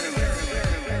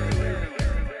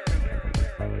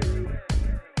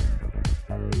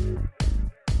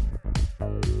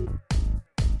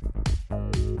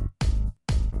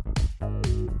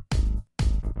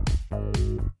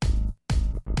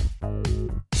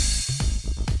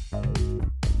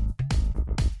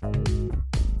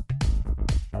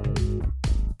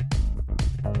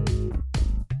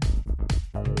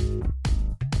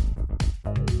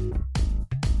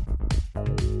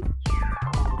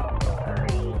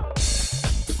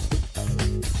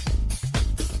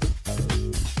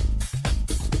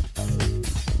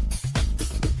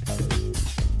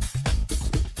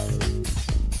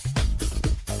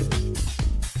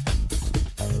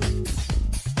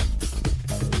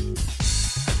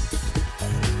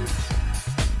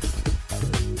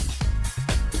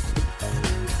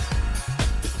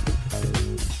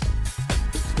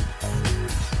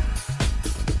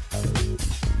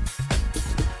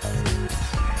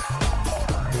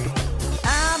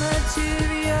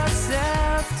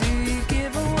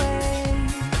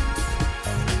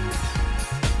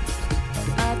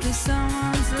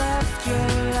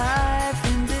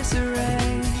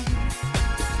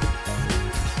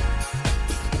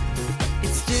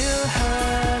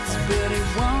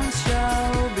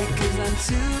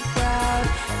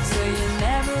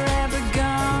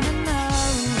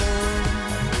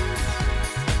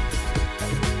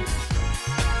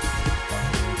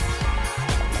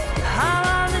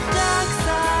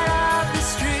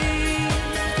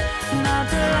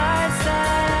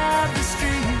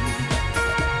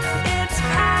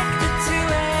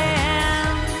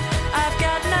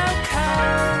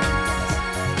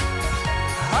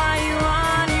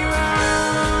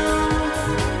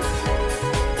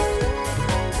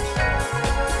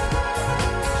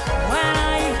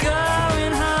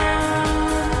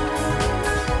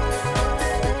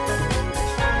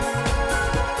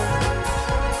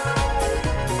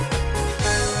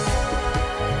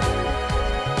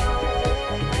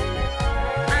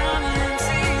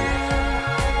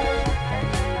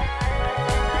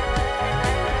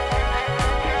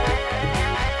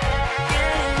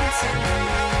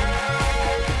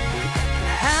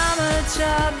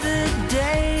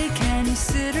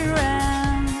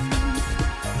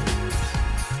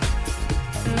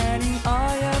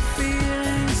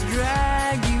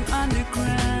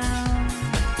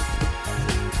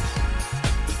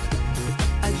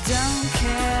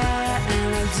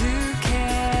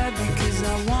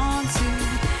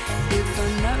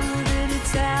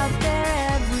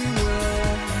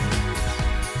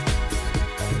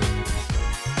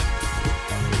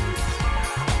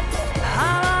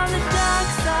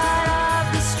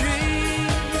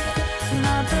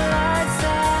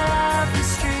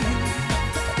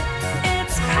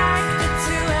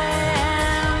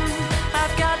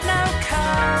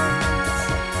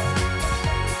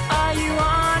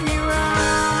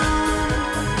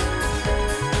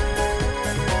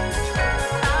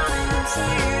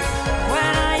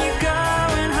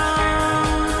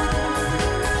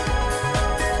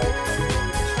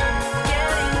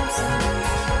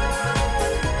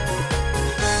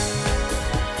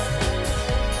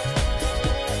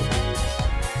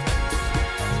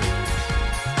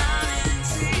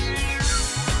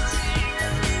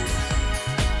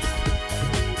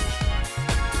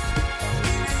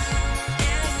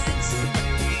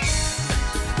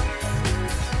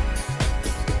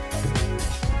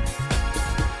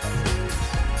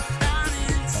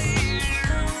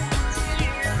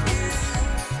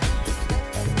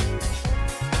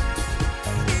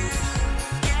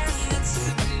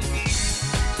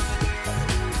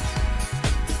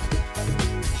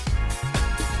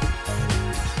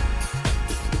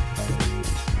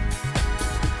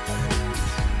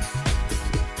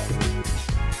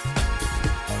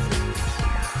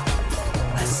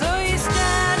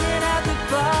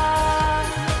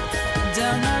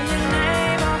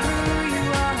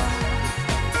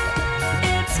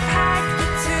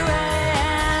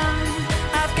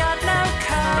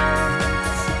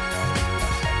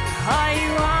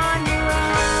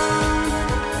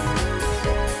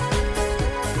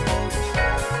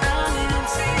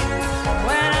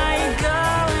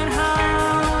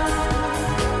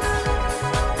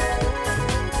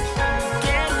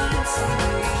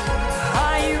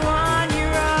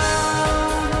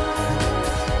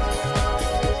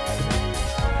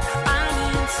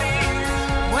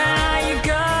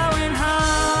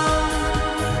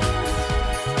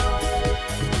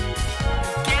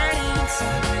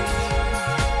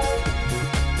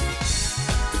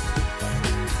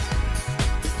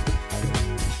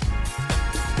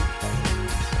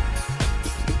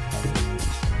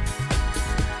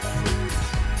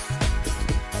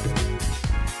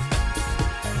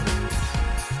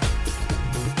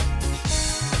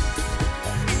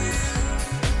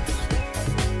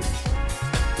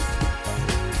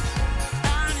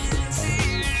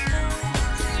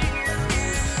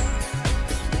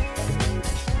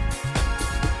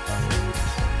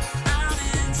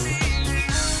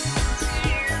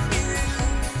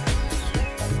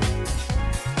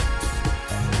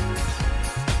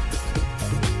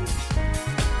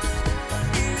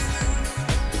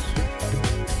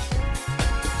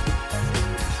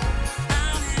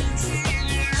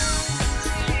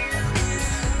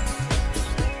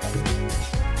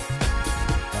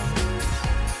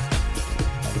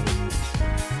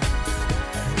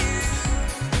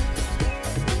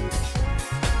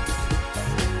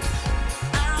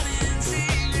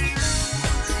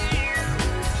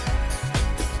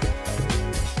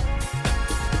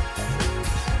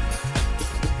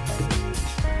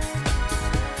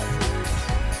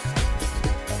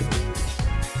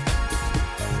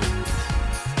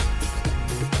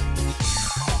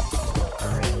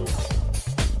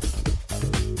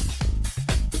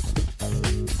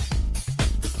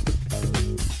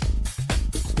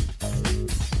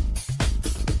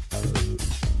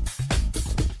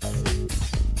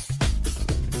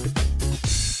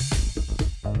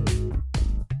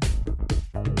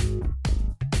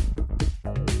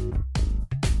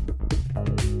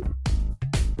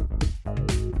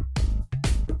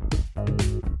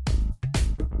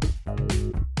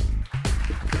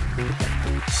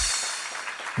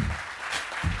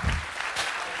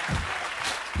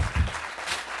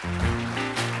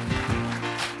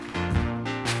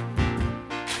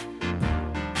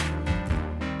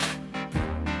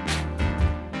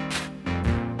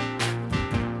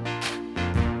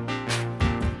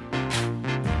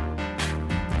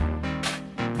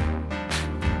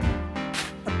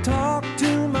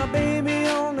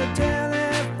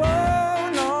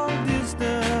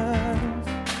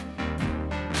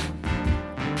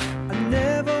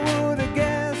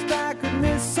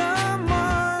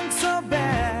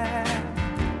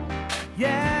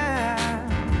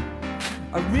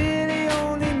 I really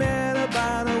only met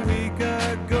about a week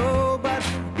ago, but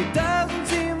it doesn't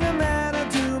seem to matter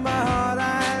to my heart.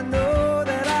 I know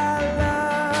that I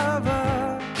love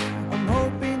her. I'm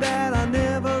hoping that I'll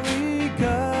never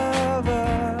recover,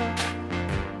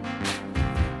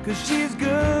 'cause she's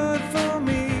good for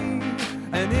me,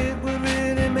 and it would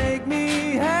really make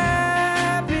me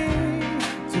happy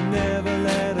to never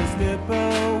let her slip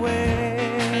away.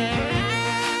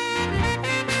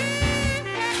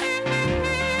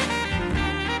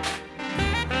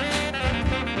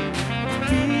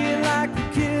 Feel like a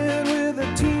kid with a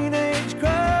teenage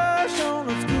crush on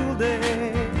a school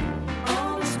day.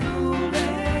 On a school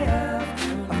day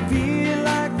afternoon. I feel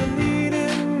like the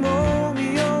leading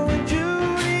Romeo and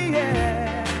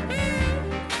Juliet.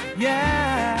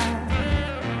 Yeah,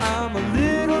 I'm a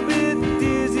little bit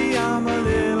dizzy, I'm a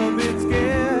little bit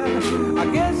scared. I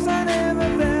guess I never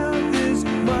felt this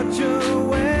much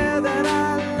aware that I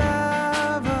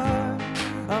love her.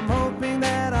 I'm hoping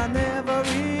that I never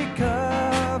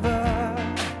recover,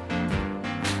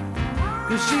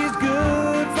 'cause she's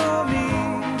good for me,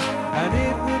 and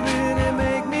it would really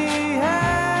make me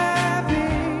happy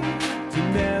to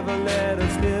never let her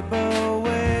slip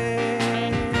away.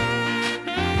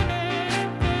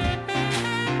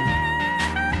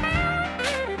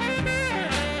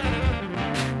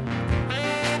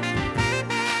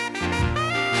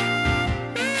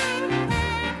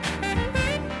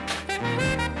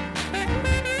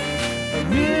 I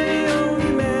really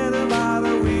only met about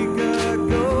a week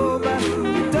ago, but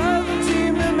it doesn't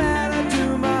seem to matter to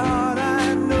my heart.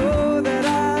 I know that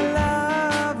I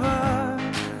love her.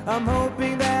 I'm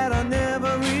hoping that I'll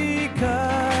never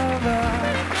recover.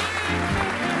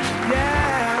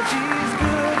 Yeah, she's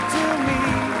good to me,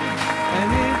 and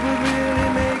it would really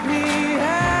make me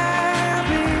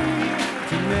happy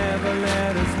to never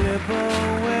let her slip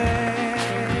away.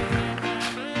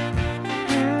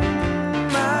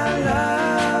 I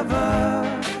love her.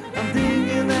 I'm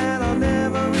thinking that I'll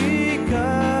never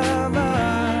recover.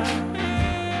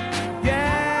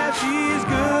 Yeah, she's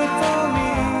good for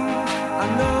me. I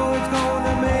know it's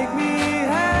gonna make me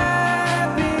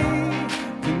happy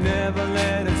to never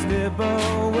let it slip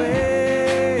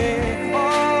away.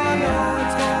 Oh, I know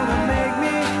it's gonna make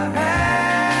me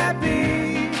happy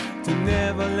to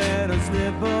never let her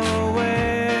slip away.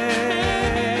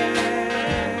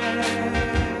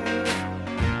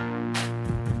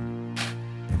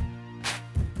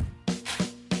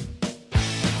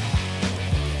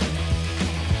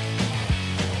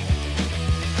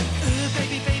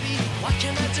 Baby, baby, what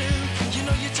can I do? You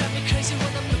know you drive me crazy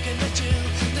when I'm looking at you.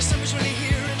 The summer's really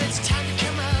here and it's time to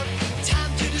come out.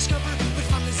 Time to discover what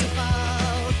fun is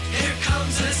about. Here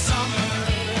comes the summer.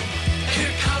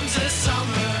 Here comes the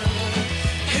summer.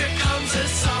 Here comes the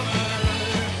summer.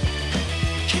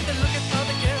 Keep a looking for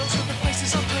the girls with the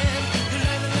faces all tan. The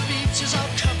land on the beach is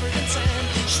all covered in sand.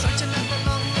 Stretching out their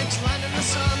long legs, lying in the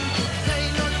sun.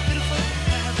 Playing on the beautiful,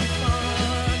 having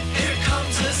fun. Here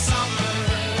comes the summer.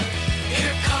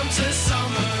 Here comes the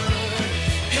summer.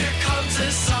 Here comes the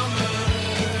summer.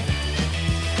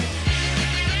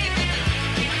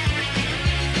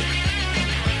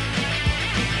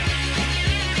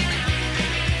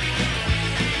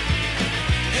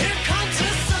 Here comes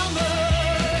the summer.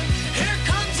 Here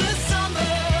comes the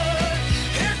summer.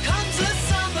 Here comes the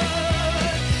summer.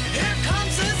 Here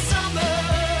comes the summer.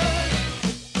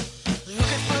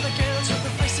 Looking for the girls with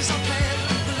the faces all tan.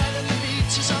 The land on the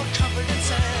beach is all covered in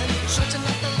sand. Stretching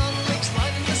out the long legs,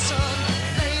 lying in the sun.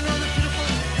 Playing on the beautiful,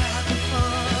 having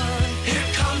fun. Here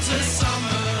comes the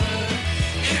summer.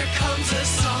 Here comes the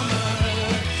summer.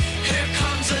 Here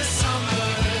comes the summer.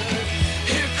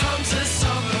 Here comes the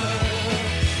summer.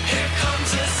 Here comes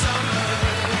the summer.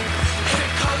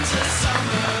 Here comes the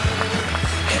summer.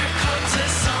 Here comes the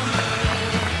summer.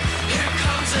 Here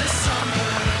comes the summer.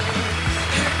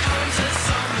 Here comes the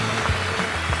summer.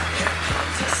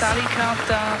 Sally Can't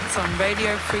Dance on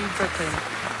Radio Free Brooklyn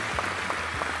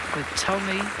with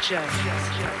Tommy Jones.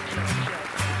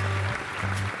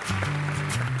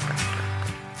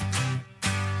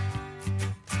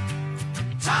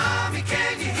 Tommy,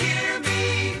 can you hear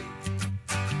me?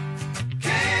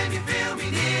 Can you feel me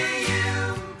near you?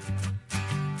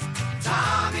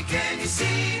 Tommy, can you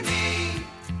see me?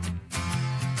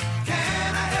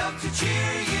 Can I help to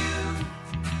cheer you?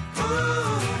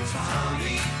 Ooh,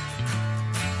 Tommy,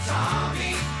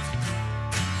 Tommy,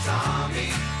 Tommy,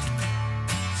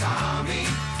 Tommy,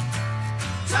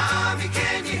 Tommy,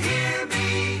 can you hear me?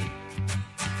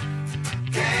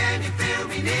 Can you feel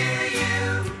me near you?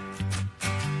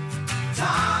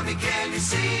 Tommy, can you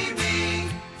see me?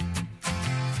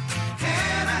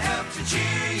 Can I help to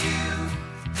cheer you?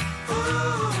 Ooh.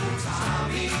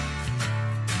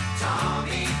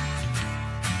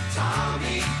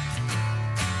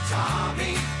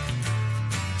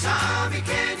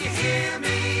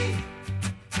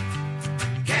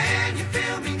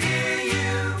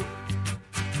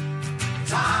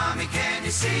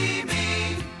 you see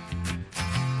me?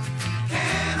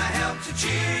 Can I help to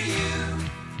cheer you?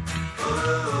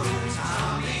 Ooh,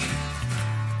 Tommy,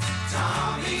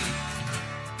 Tommy,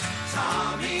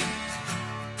 Tommy,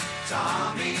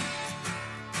 Tommy,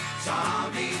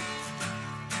 Tommy,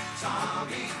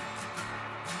 Tommy,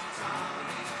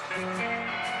 Tommy.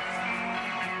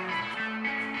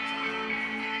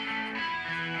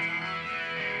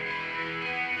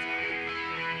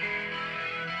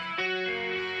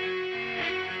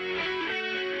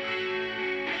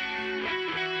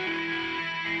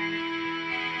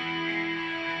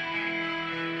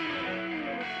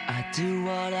 I do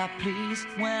what I please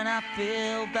when I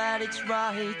feel that it's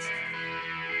right.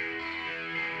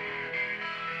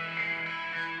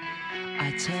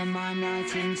 I turn my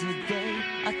night into day,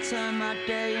 I turn my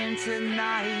day into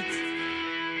night.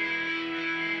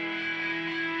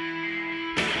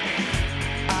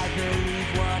 I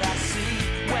believe what I see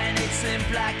when it's in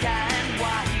black and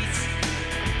white.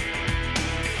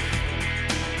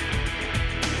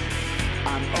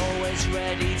 I'm always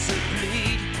ready to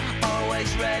bleed,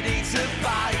 always ready to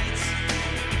bite.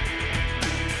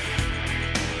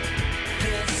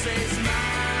 This is my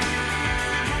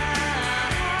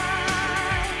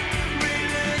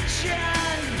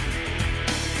religion.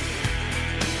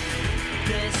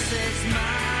 This is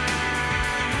my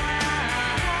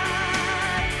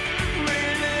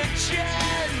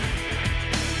religion.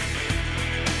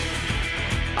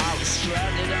 I was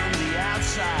stranded on the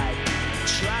outside,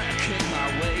 trying to kick my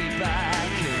way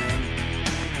back in.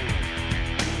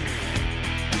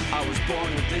 I was born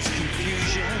with this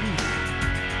confusion,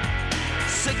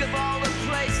 sick of all the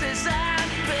places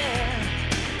I've been.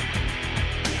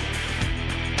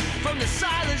 From the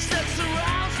silence that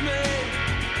surrounds me,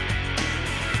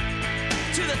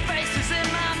 to the faces in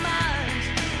my mind,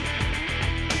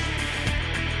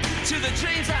 to the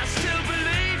dreams I still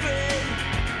believe in,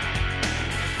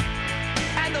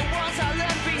 and the ones I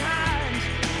left behind.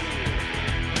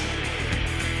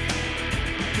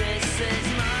 This is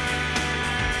my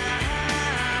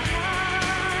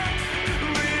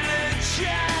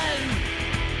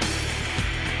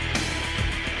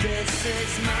this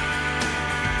is my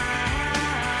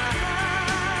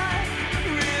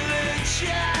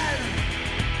religion.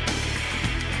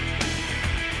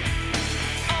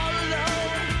 All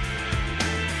alone,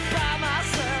 by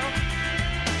myself,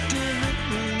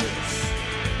 delirious.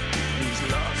 These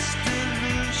lost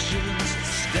illusions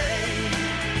stay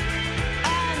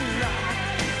and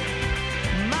light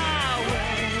my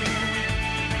way.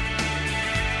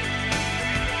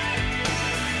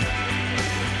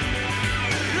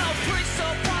 No priest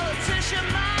or politician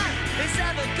man is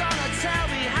ever gonna tell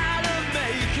me how to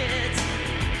make it.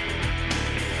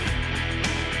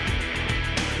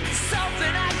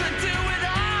 Something I can do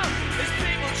without is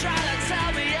people try to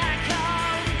tell me I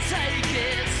can't take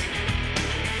it.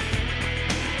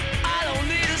 I don't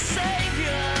need a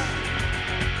savior,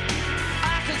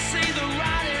 I can see the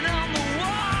writing on the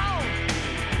wall.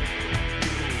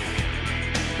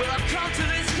 But I've come to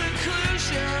this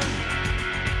conclusion,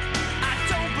 I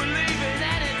don't believe in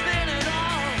anything at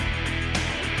all.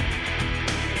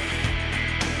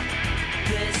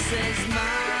 This is my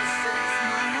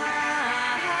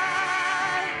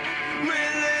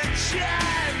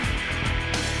religion.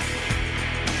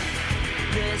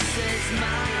 This is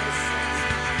my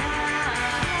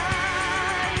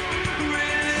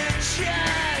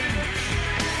religion.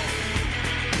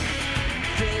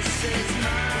 This is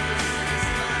my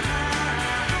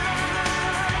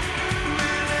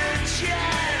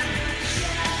religion.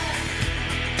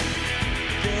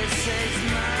 This is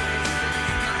my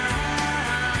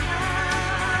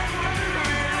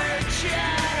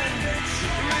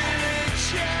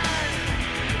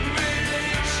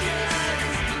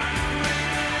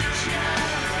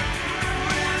religion.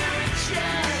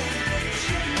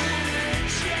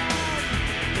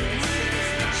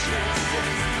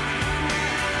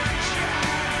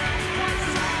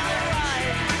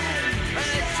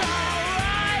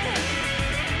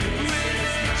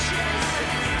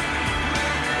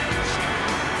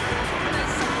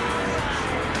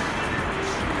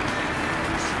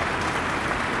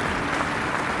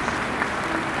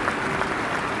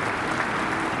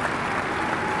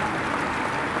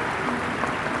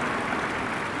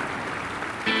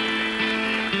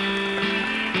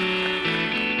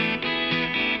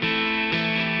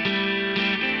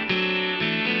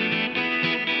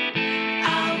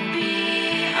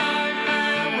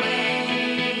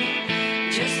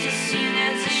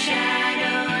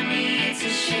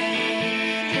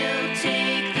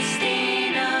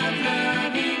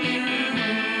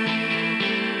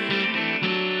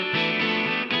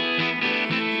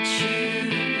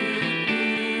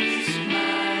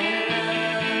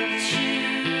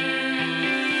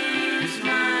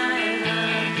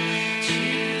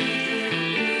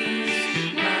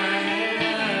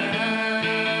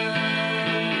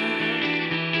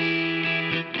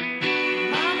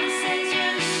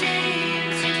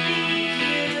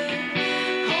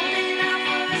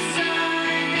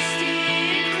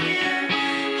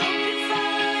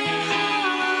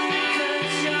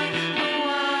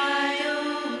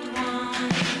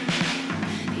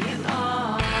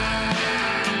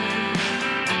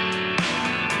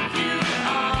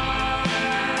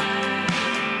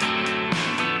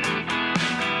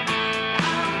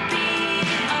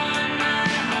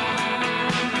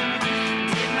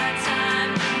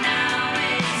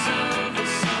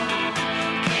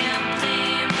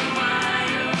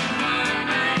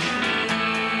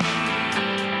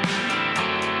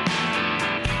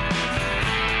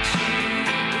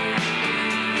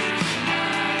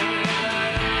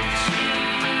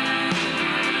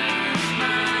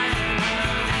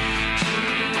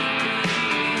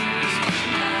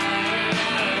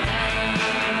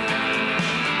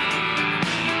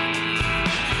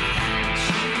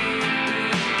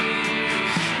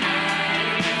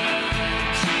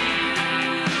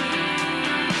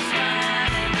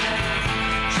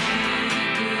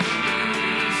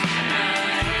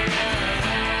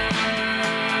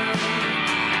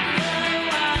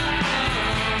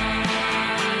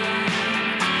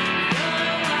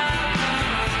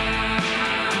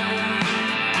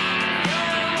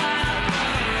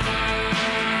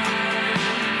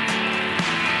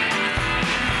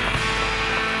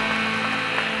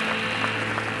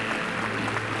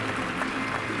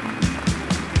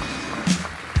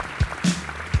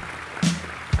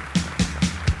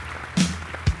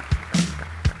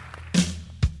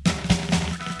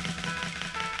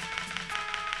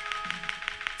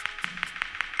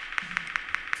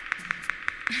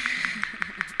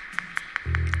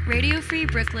 Radio Free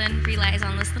Brooklyn relies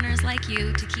on listeners like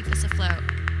you to keep us afloat.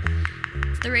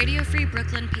 The Radio Free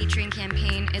Brooklyn Patreon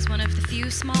campaign is one of the few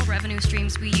small revenue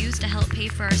streams we use to help pay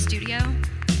for our studio,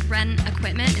 rent,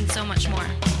 equipment, and so much more.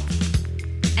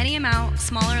 Any amount,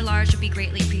 small or large, would be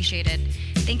greatly appreciated.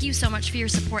 Thank you so much for your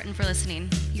support and for listening.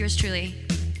 Yours truly.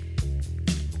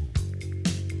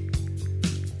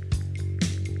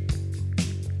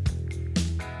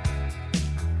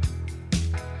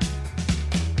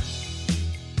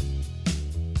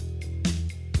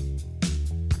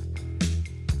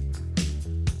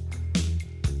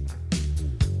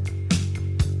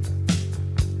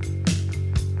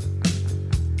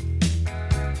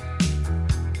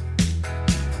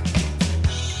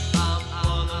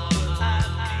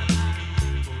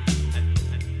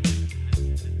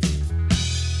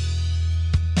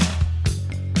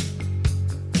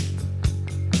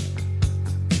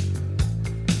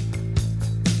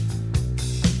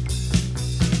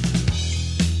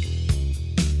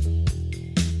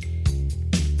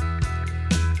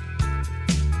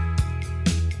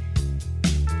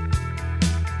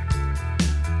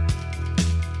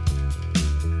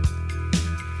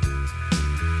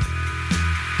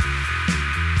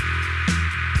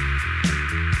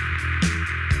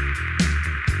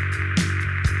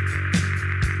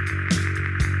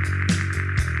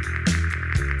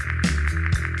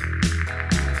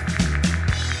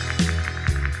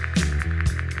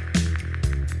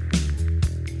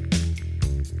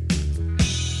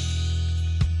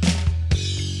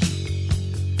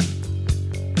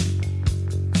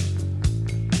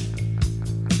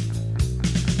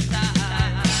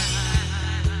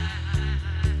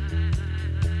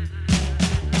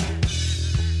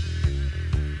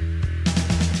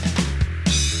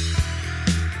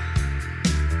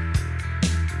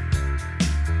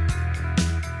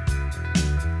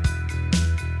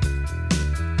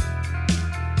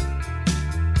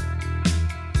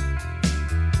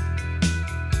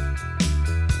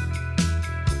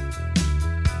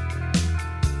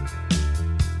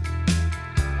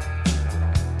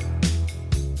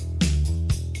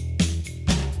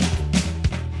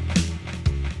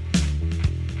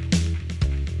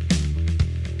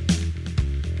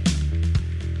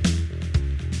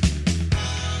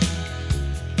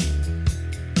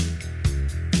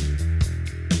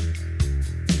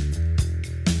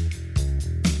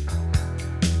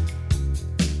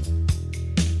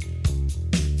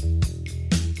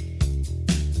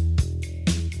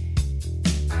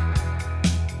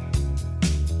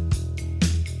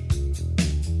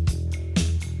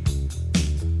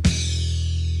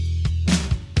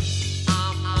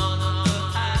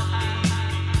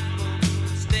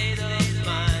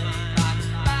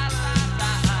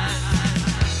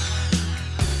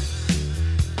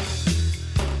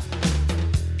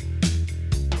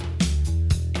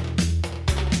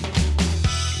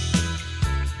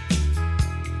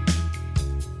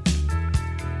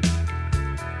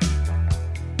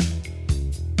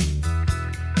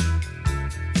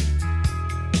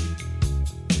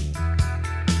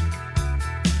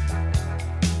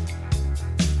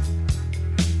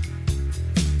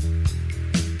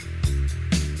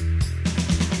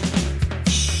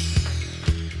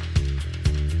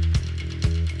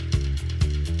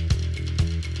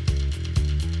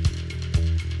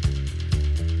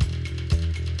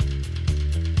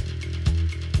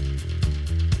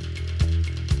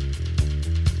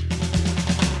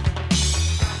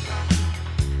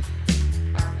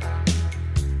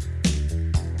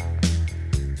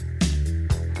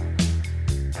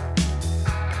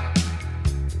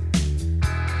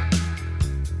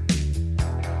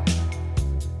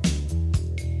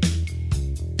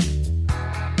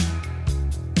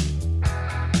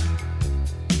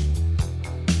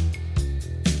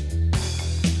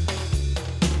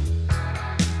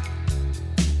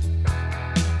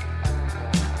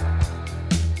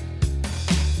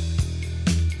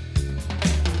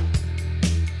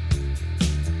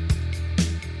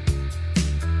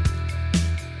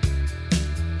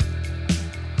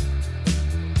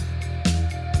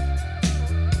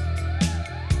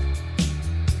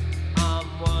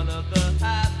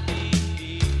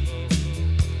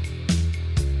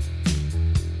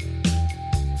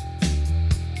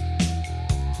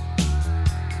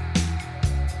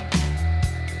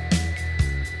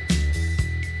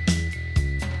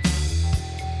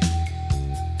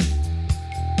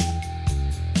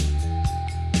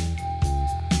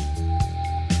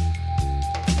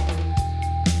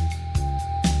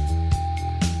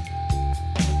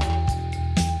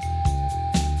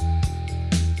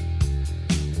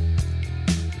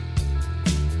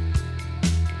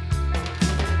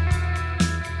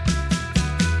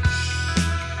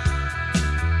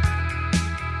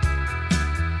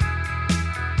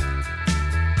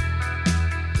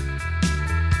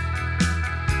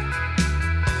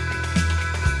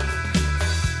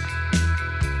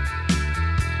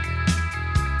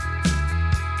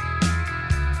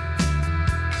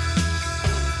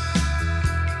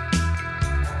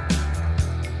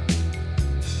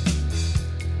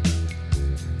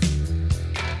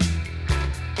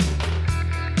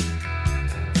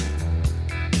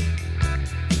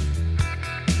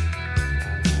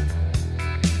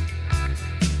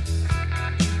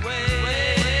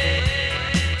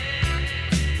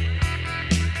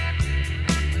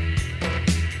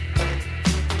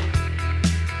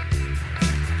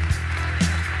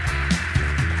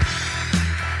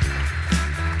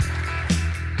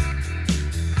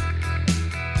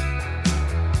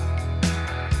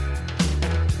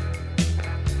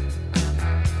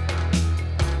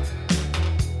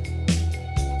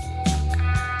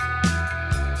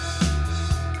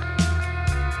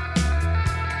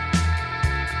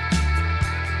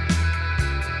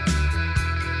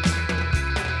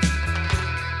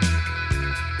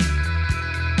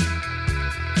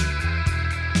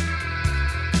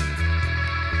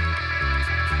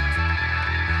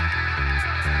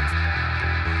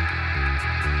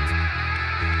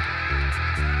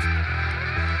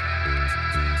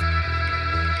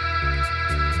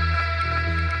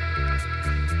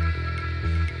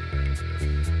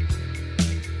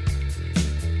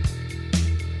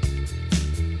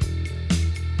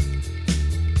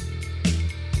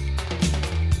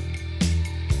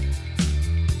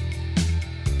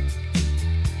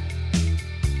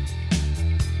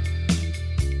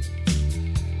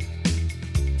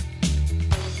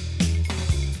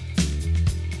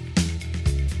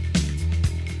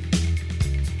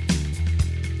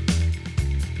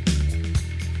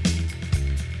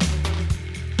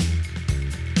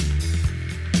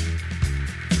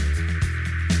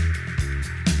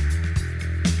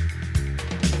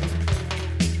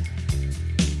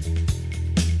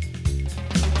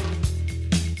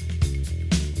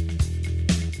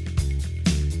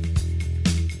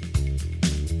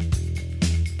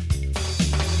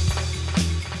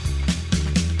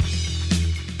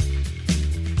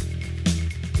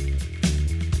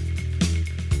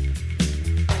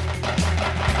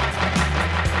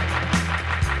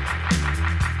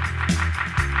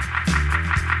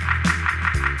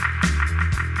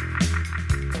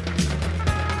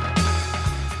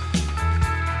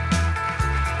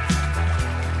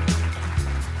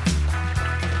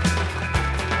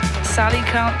 Sally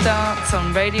Can't Dance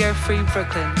on Radio Free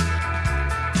Brooklyn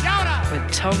with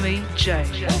Tommy J.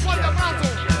 Un fuerte aplauso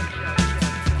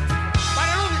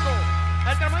para el único,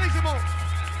 el tremendísimo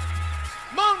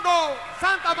Mongo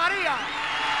Santa María.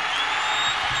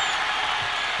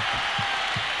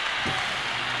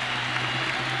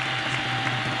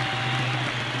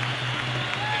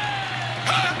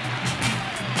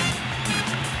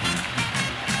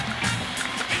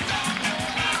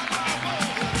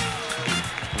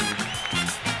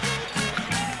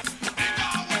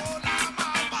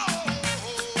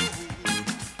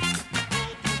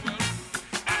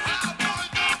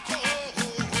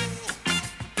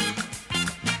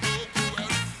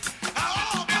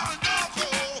 Oh,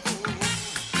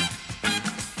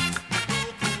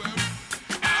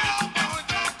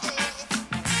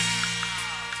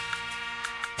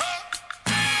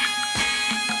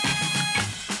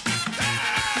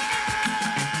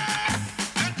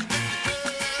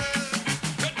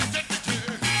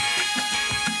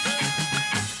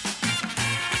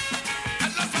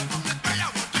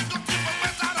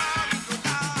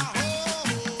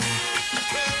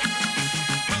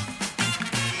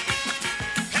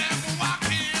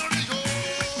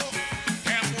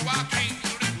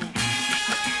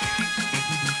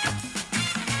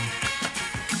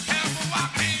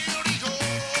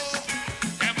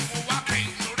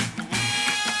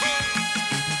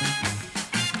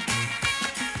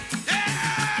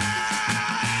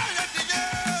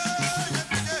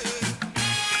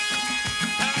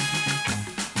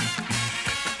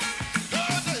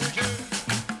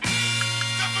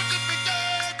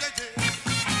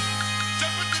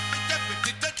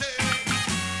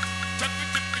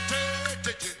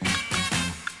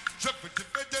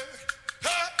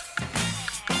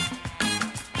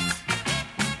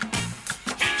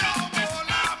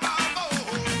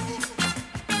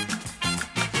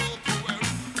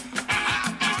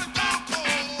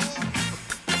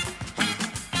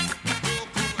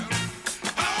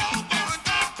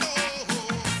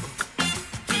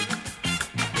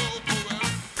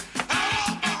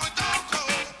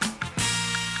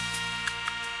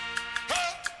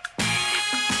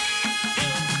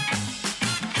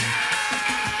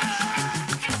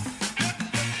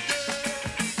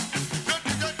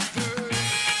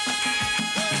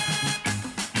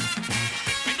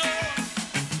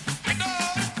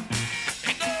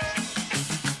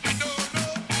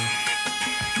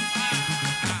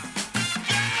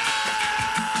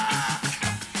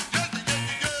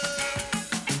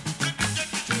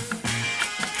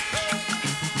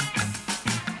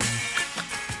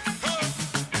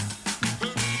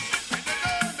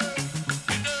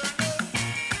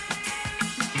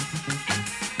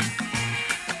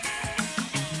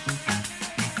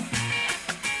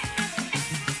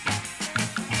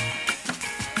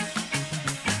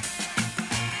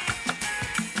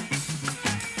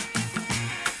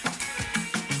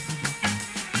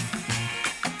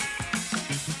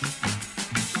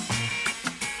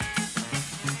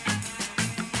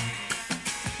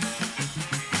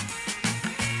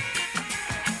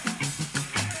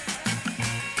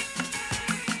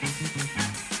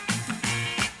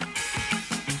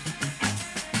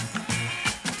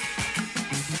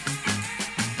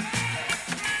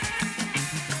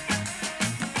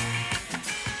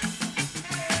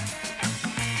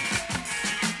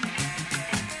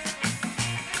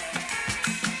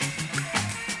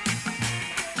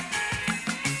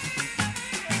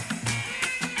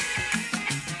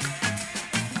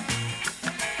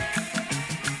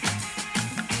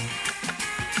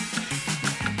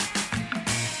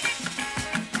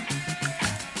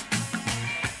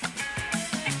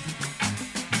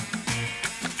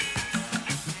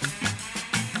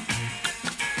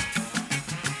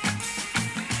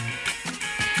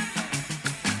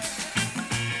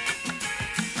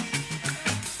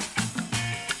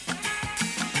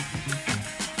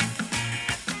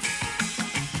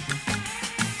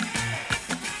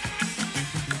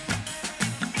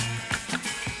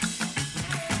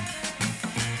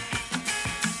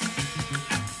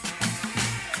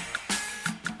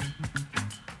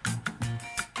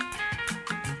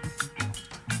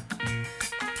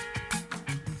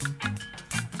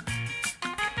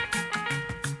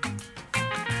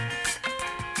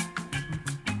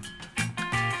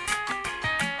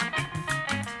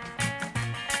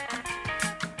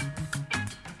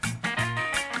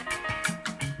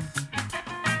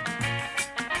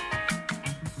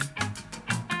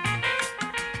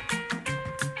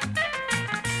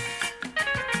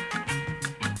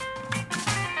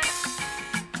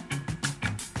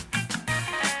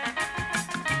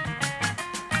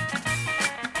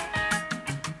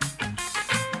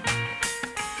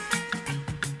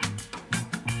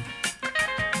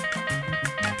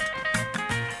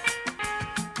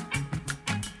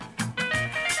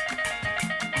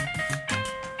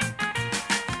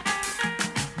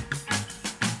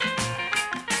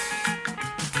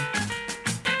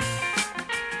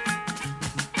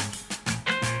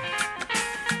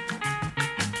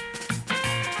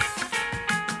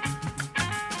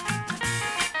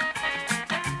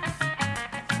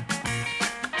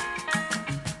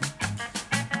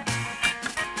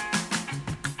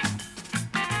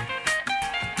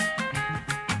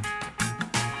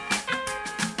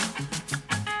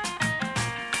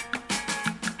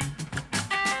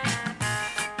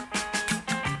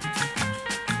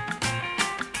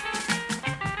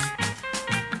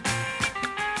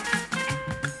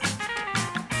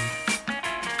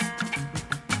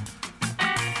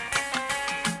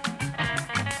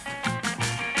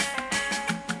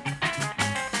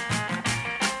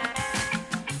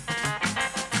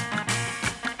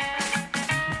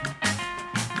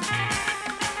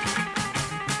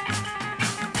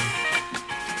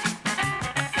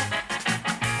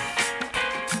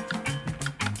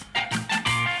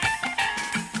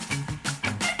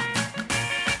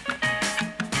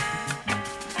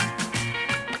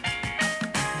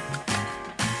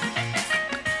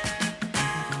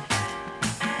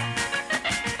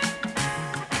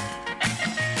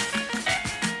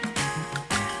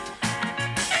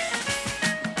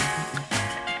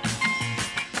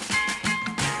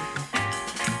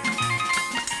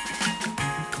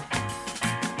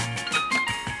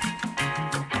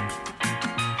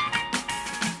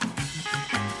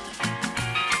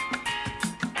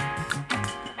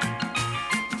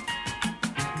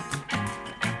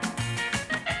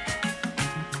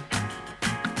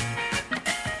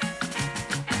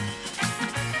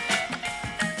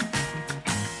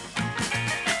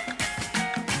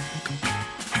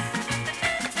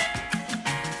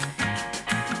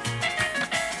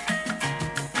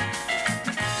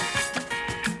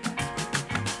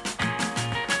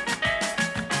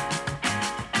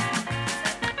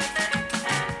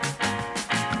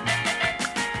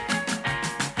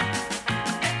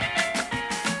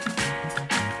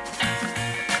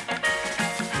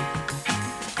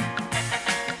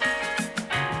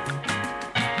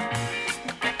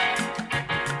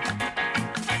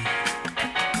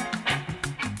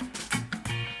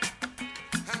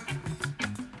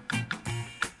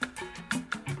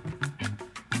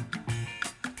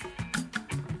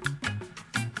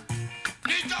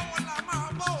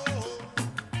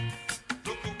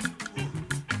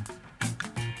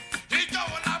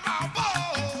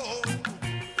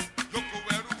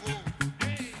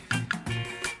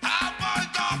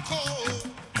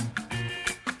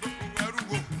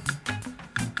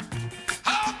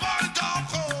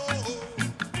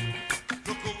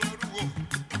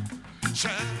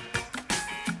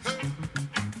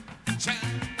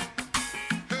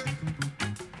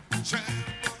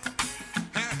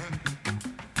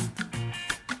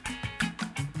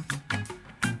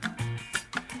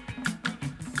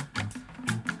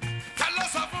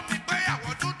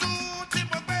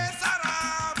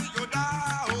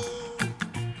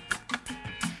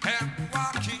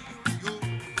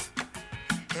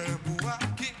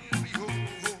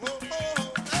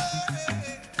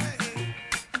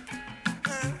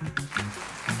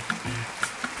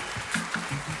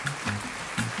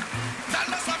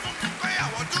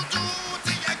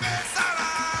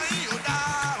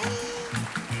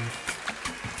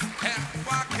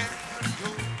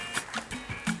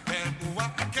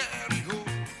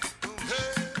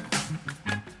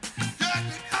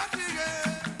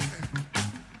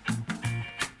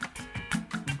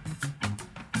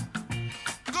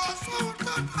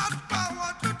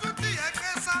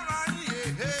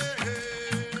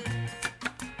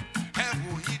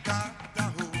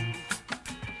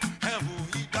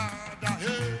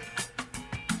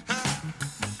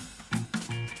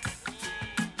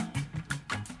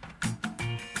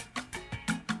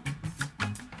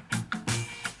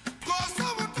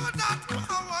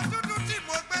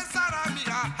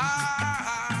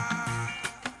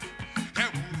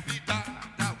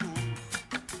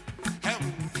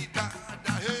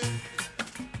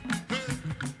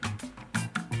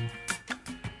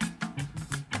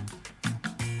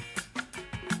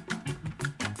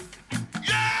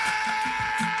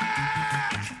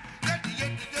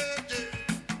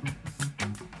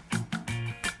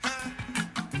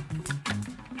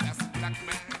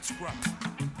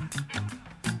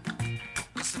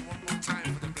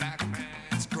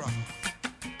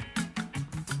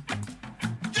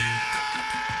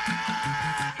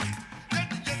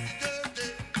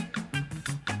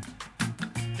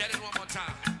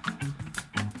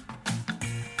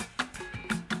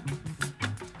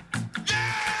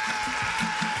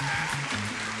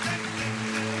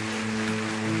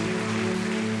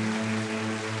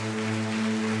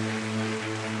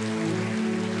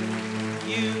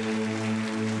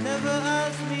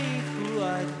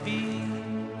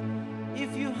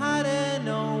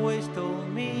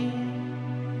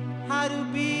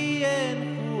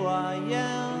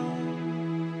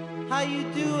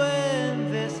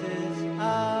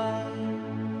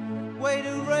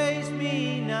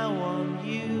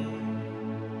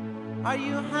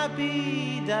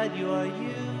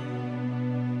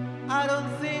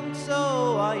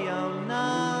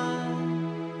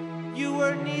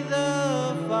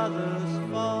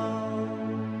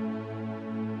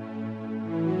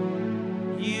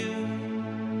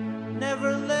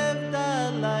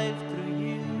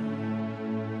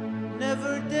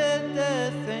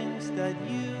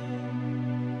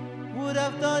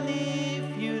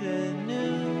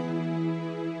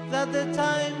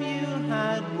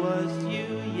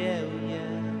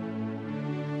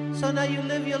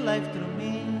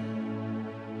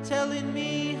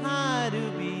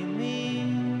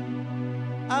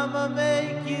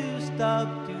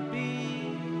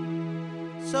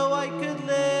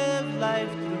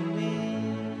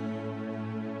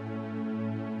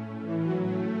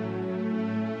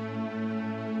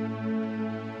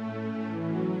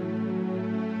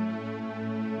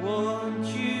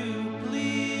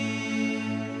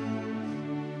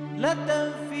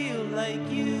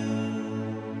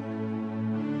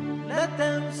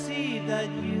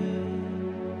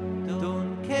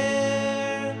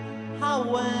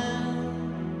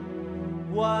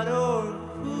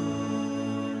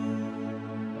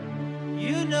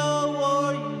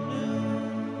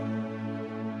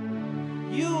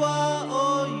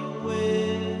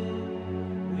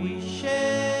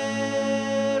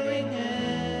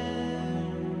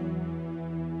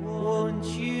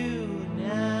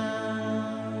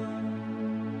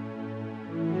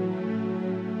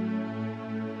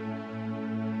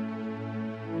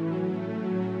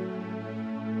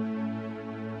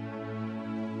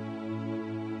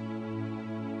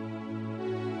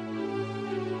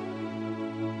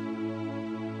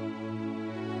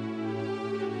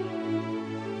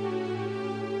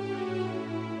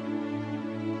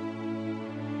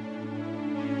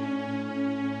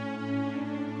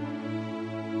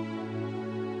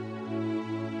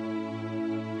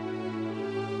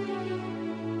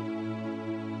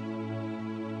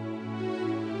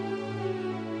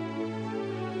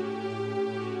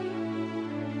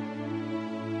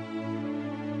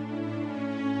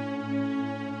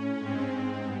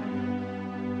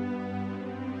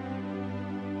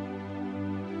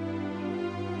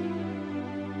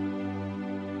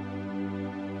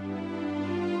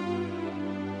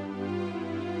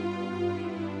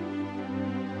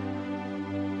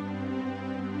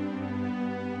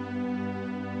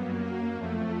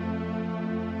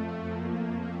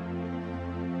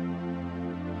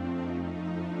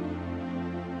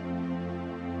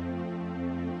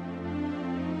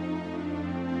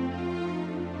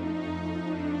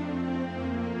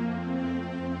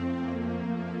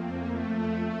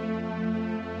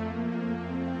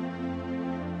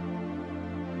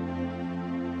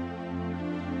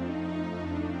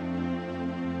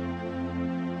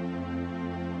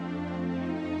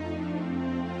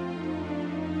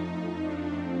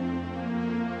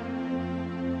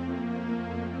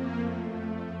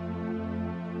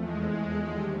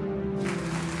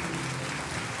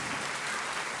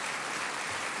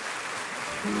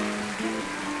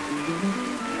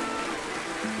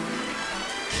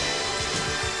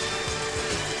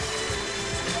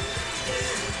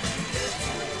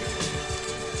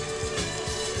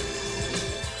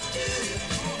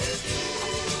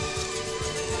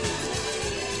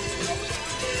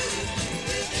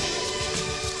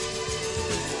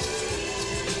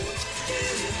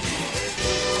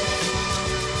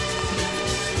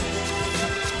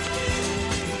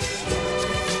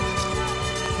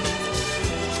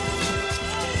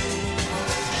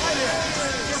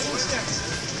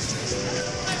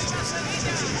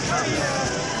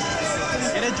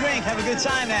 Get a drink, have a good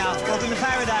time now. Welcome to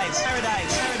paradise,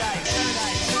 paradise, paradise,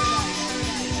 paradise.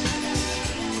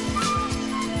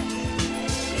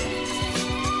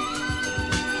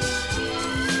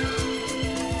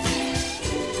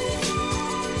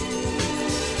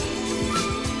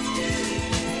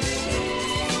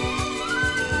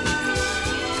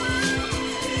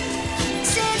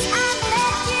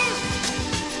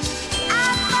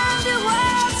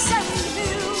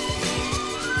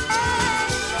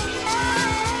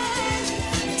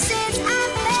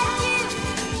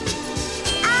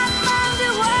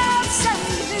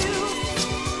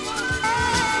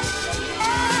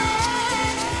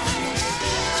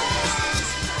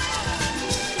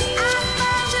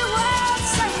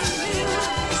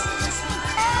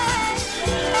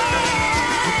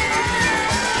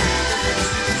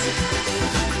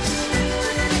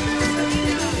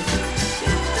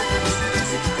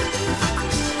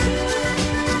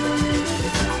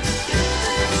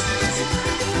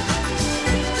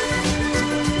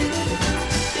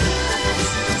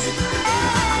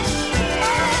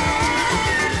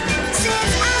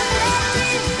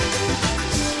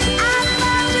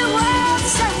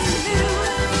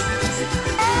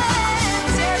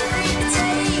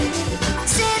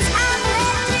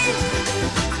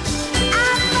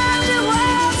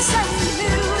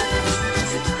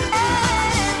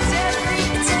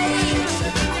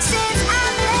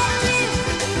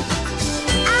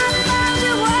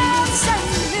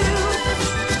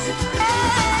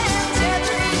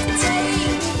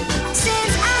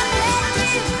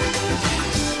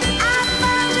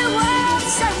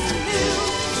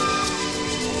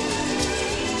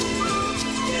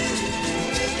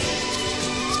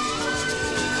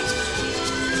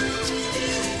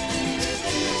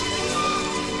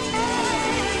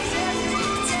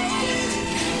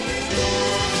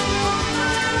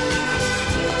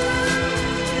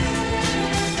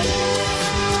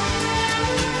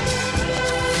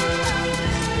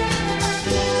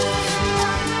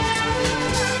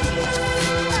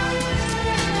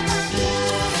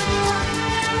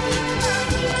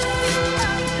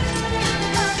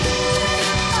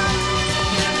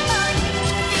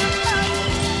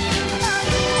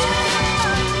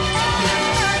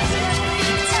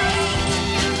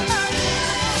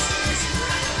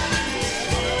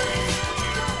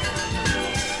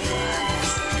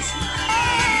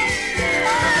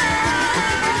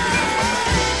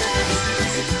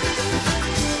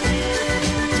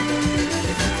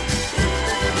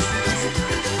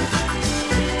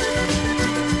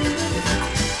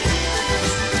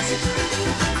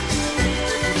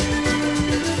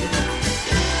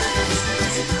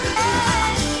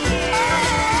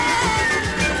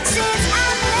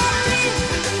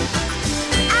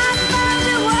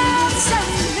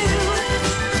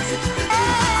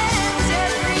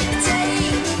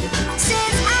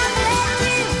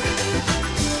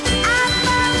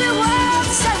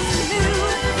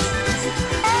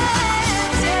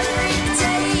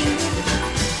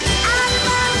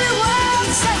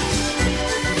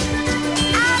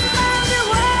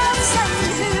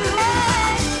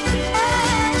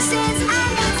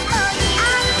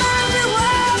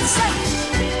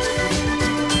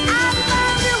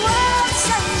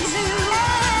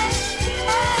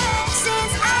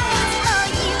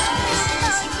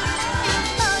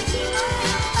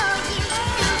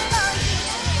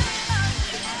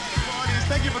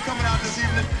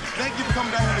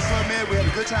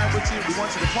 time with you. We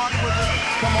want you to party with us.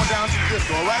 Come on down to the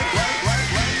disco, all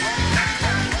right?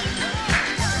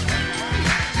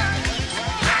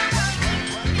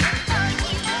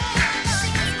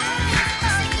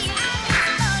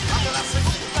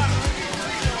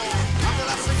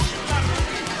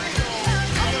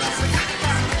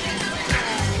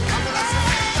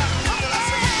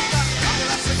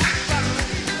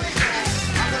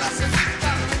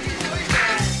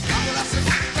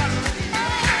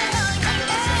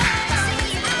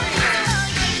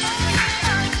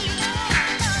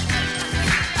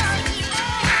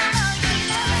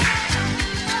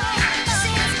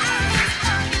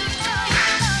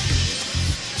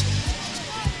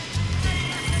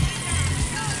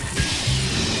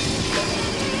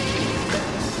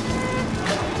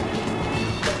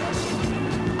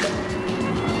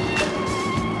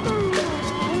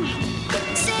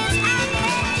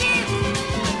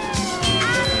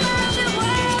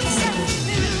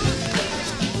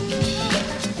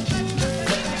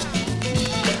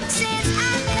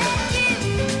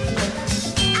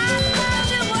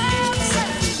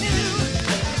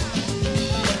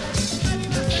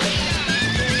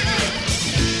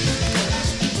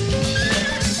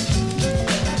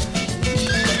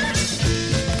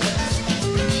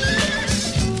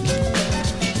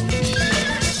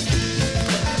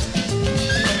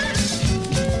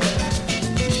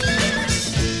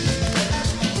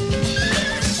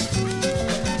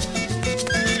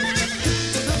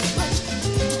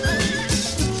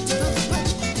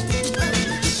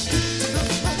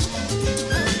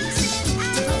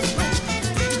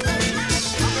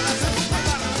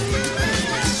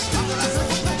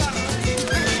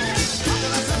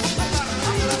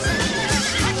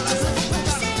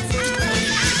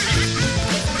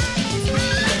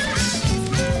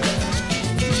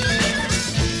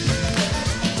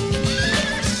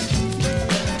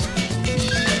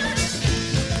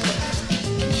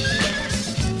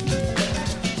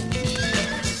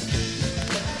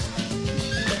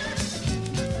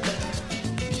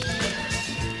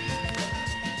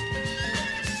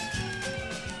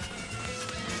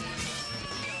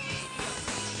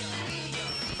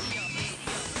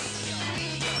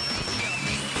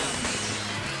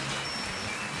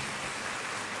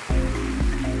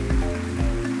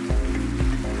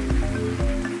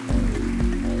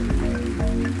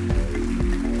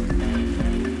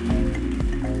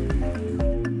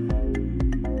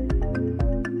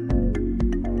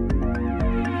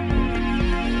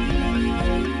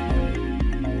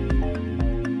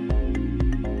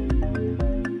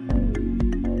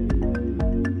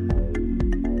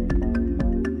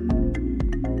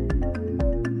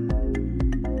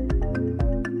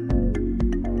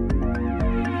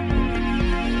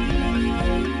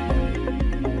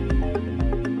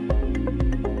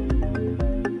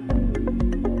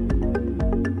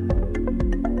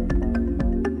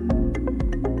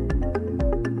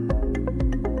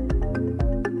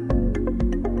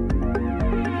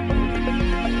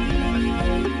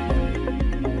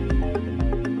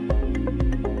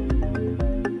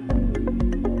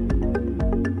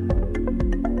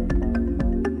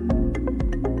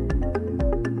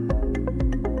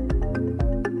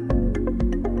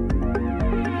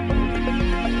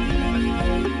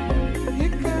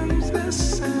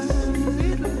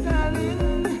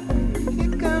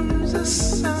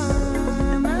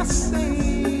 sun, I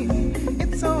say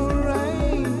it's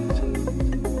alright.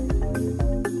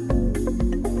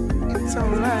 It's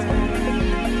alright.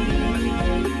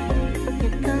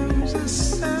 Here comes the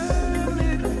sun,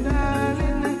 little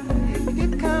darling.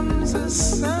 Here comes the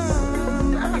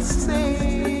sun, I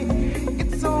say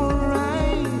it's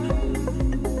alright.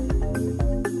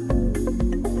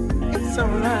 It's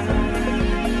alright.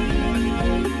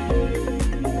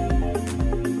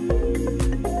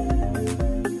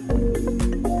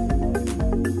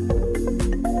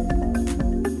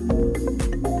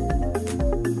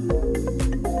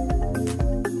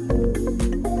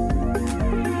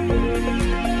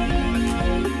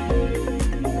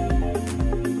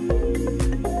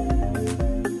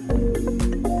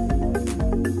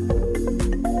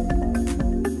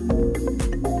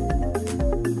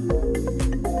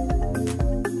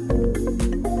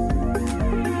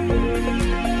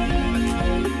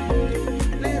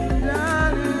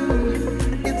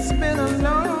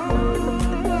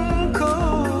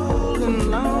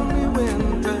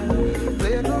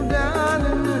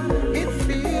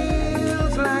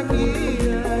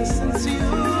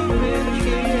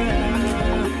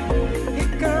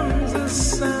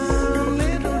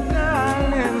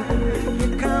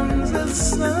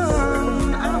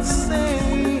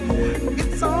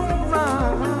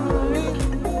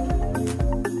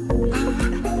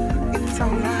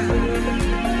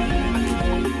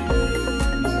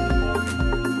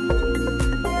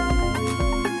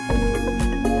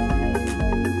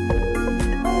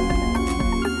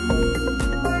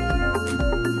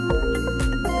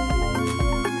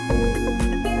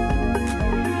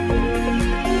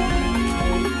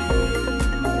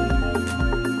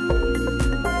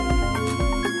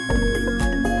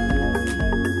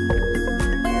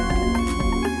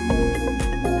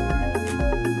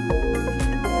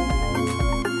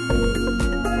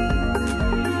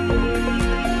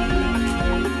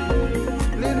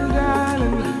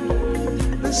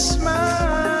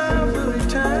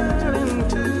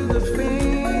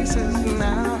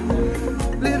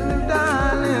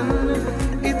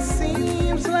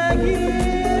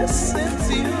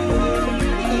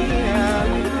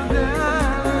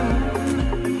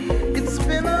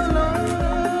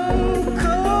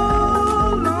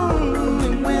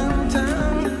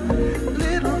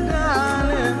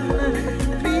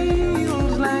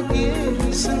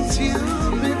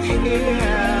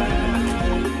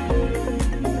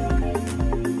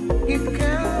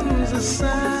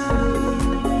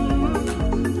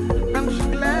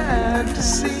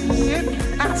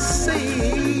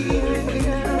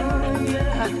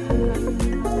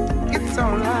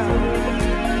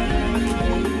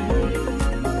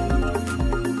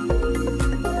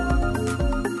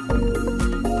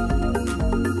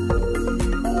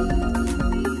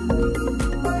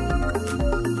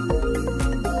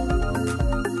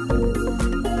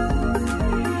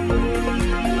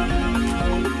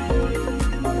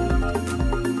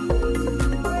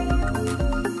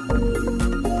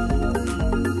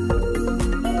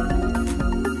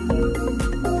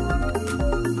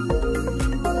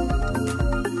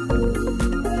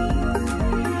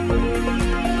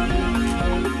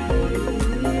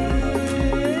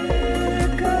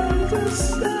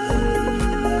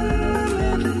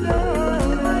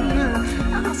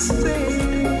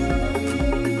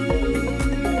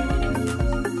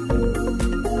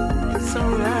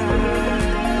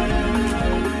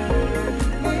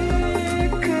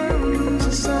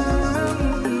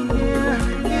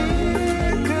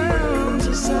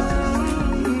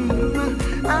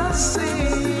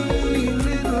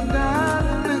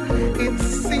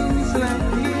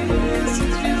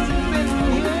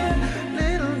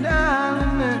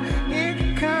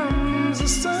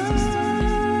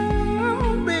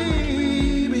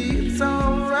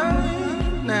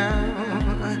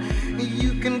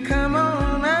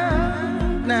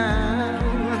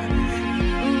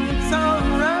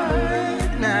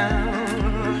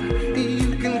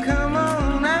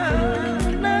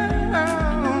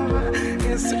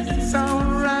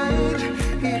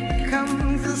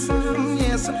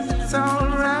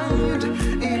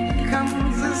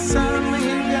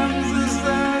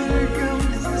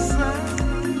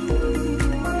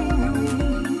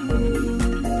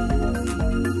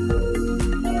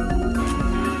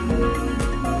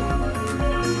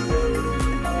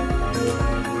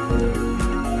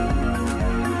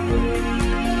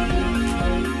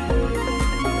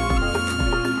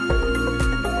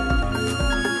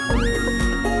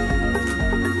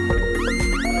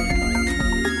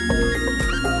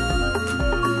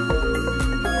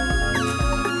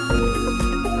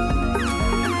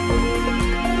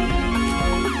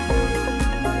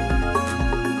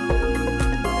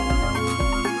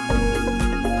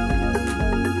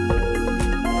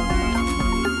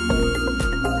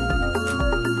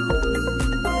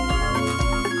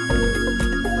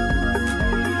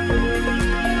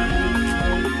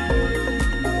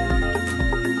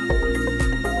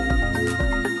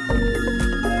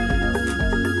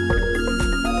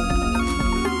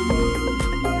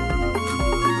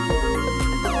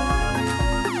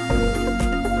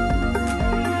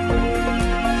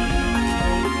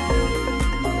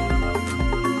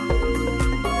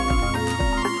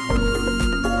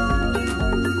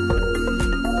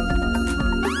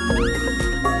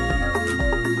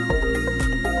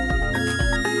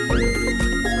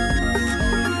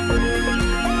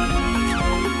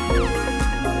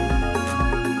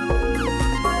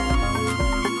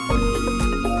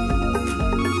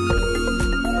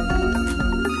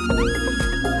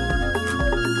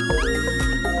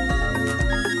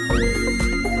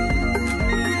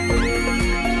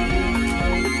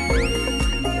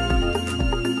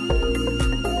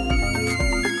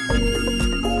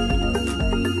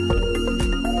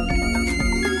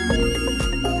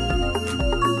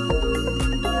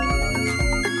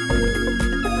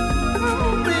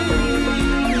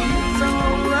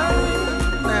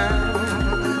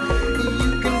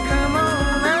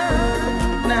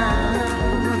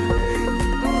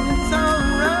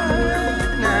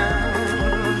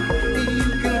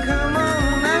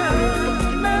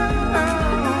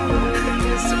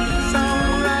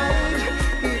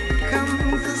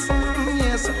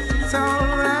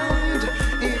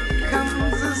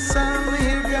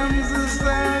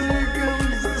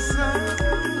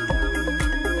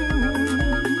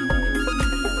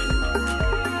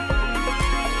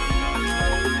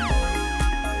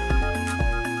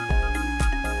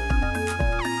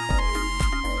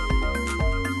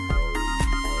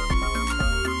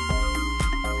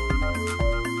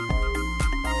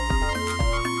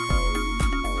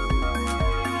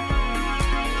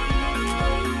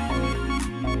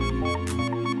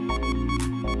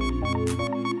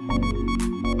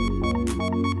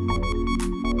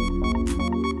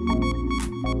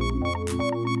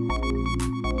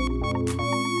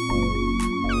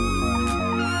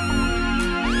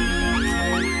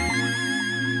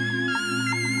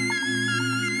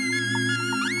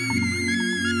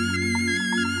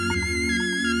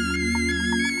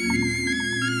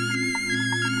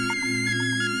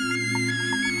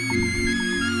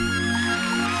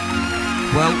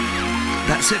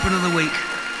 That's it for another week.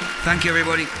 Thank you,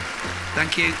 everybody.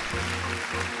 Thank you.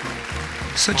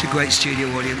 Such a great studio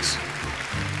audience.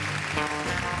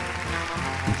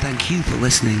 And thank you for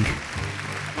listening.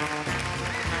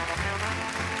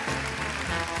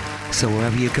 So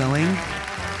wherever you're going,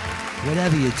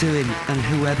 whatever you're doing, and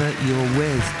whoever you're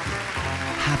with,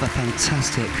 have a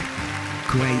fantastic,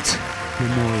 great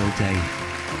Memorial Day.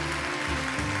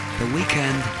 The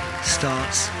weekend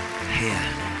starts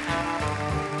here.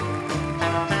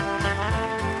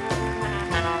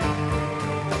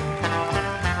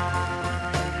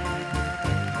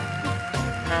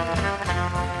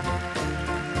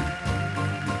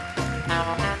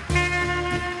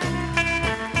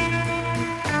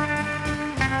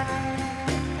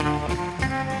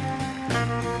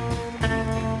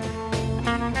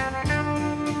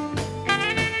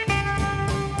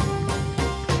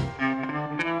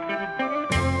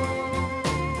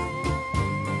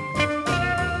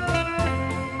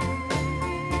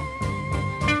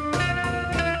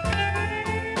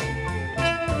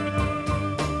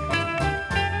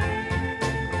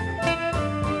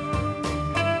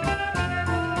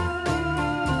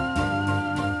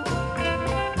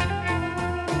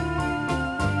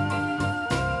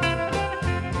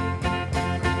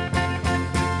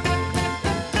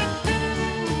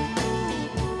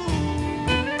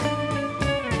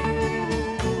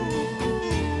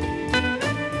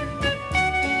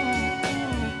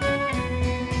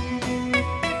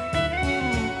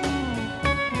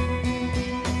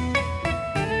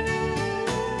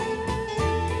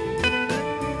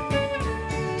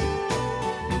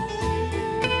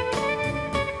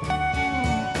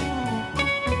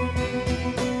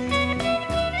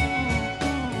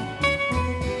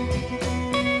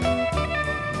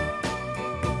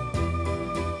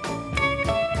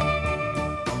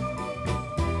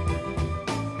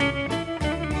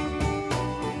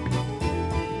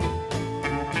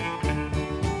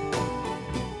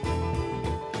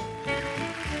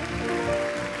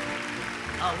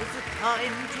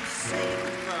 time to say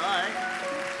goodbye.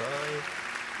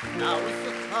 Now is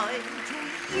the time to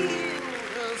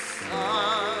yield a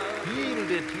sigh.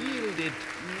 Yield it.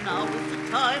 Now is the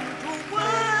time to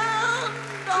wend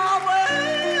our way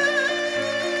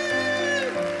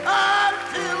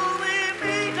until we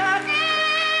meet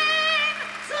again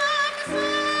some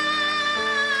sunny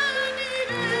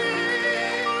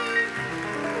day.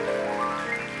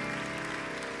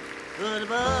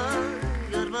 Goodbye.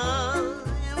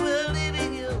 We're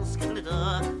leaving you,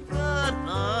 Skeletor.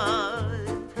 Goodbye.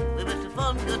 We wish you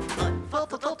fun.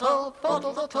 Goodbye.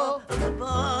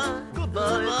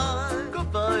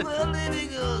 Goodbye. We're leaving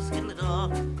you, Skeletor.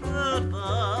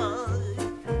 Goodbye.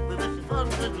 We wish you fun.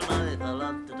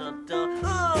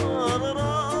 Goodbye.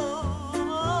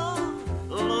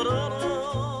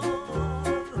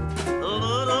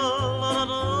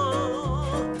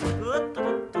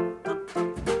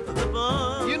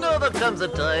 Comes a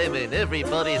time in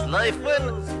everybody's life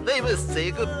when they must say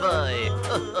goodbye.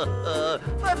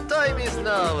 That time is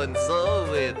now, and so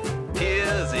with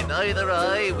tears in either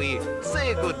eye, we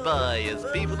say goodbye as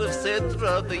people have said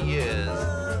throughout the years.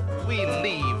 We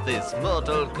leave this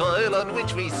mortal coil on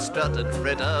which we strut and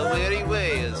fret our weary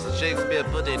way, as Shakespeare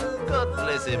put it. God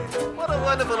bless him. What a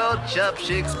wonderful old chap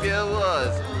Shakespeare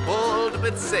was. Bold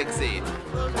but sexy.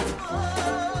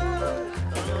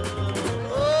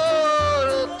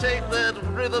 Take that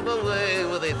rhythm away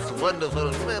with its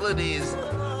wonderful melodies.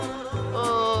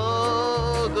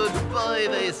 Oh, goodbye,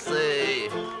 they say.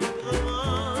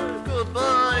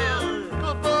 Goodbye.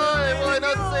 Why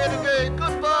not say it again? Goodbye.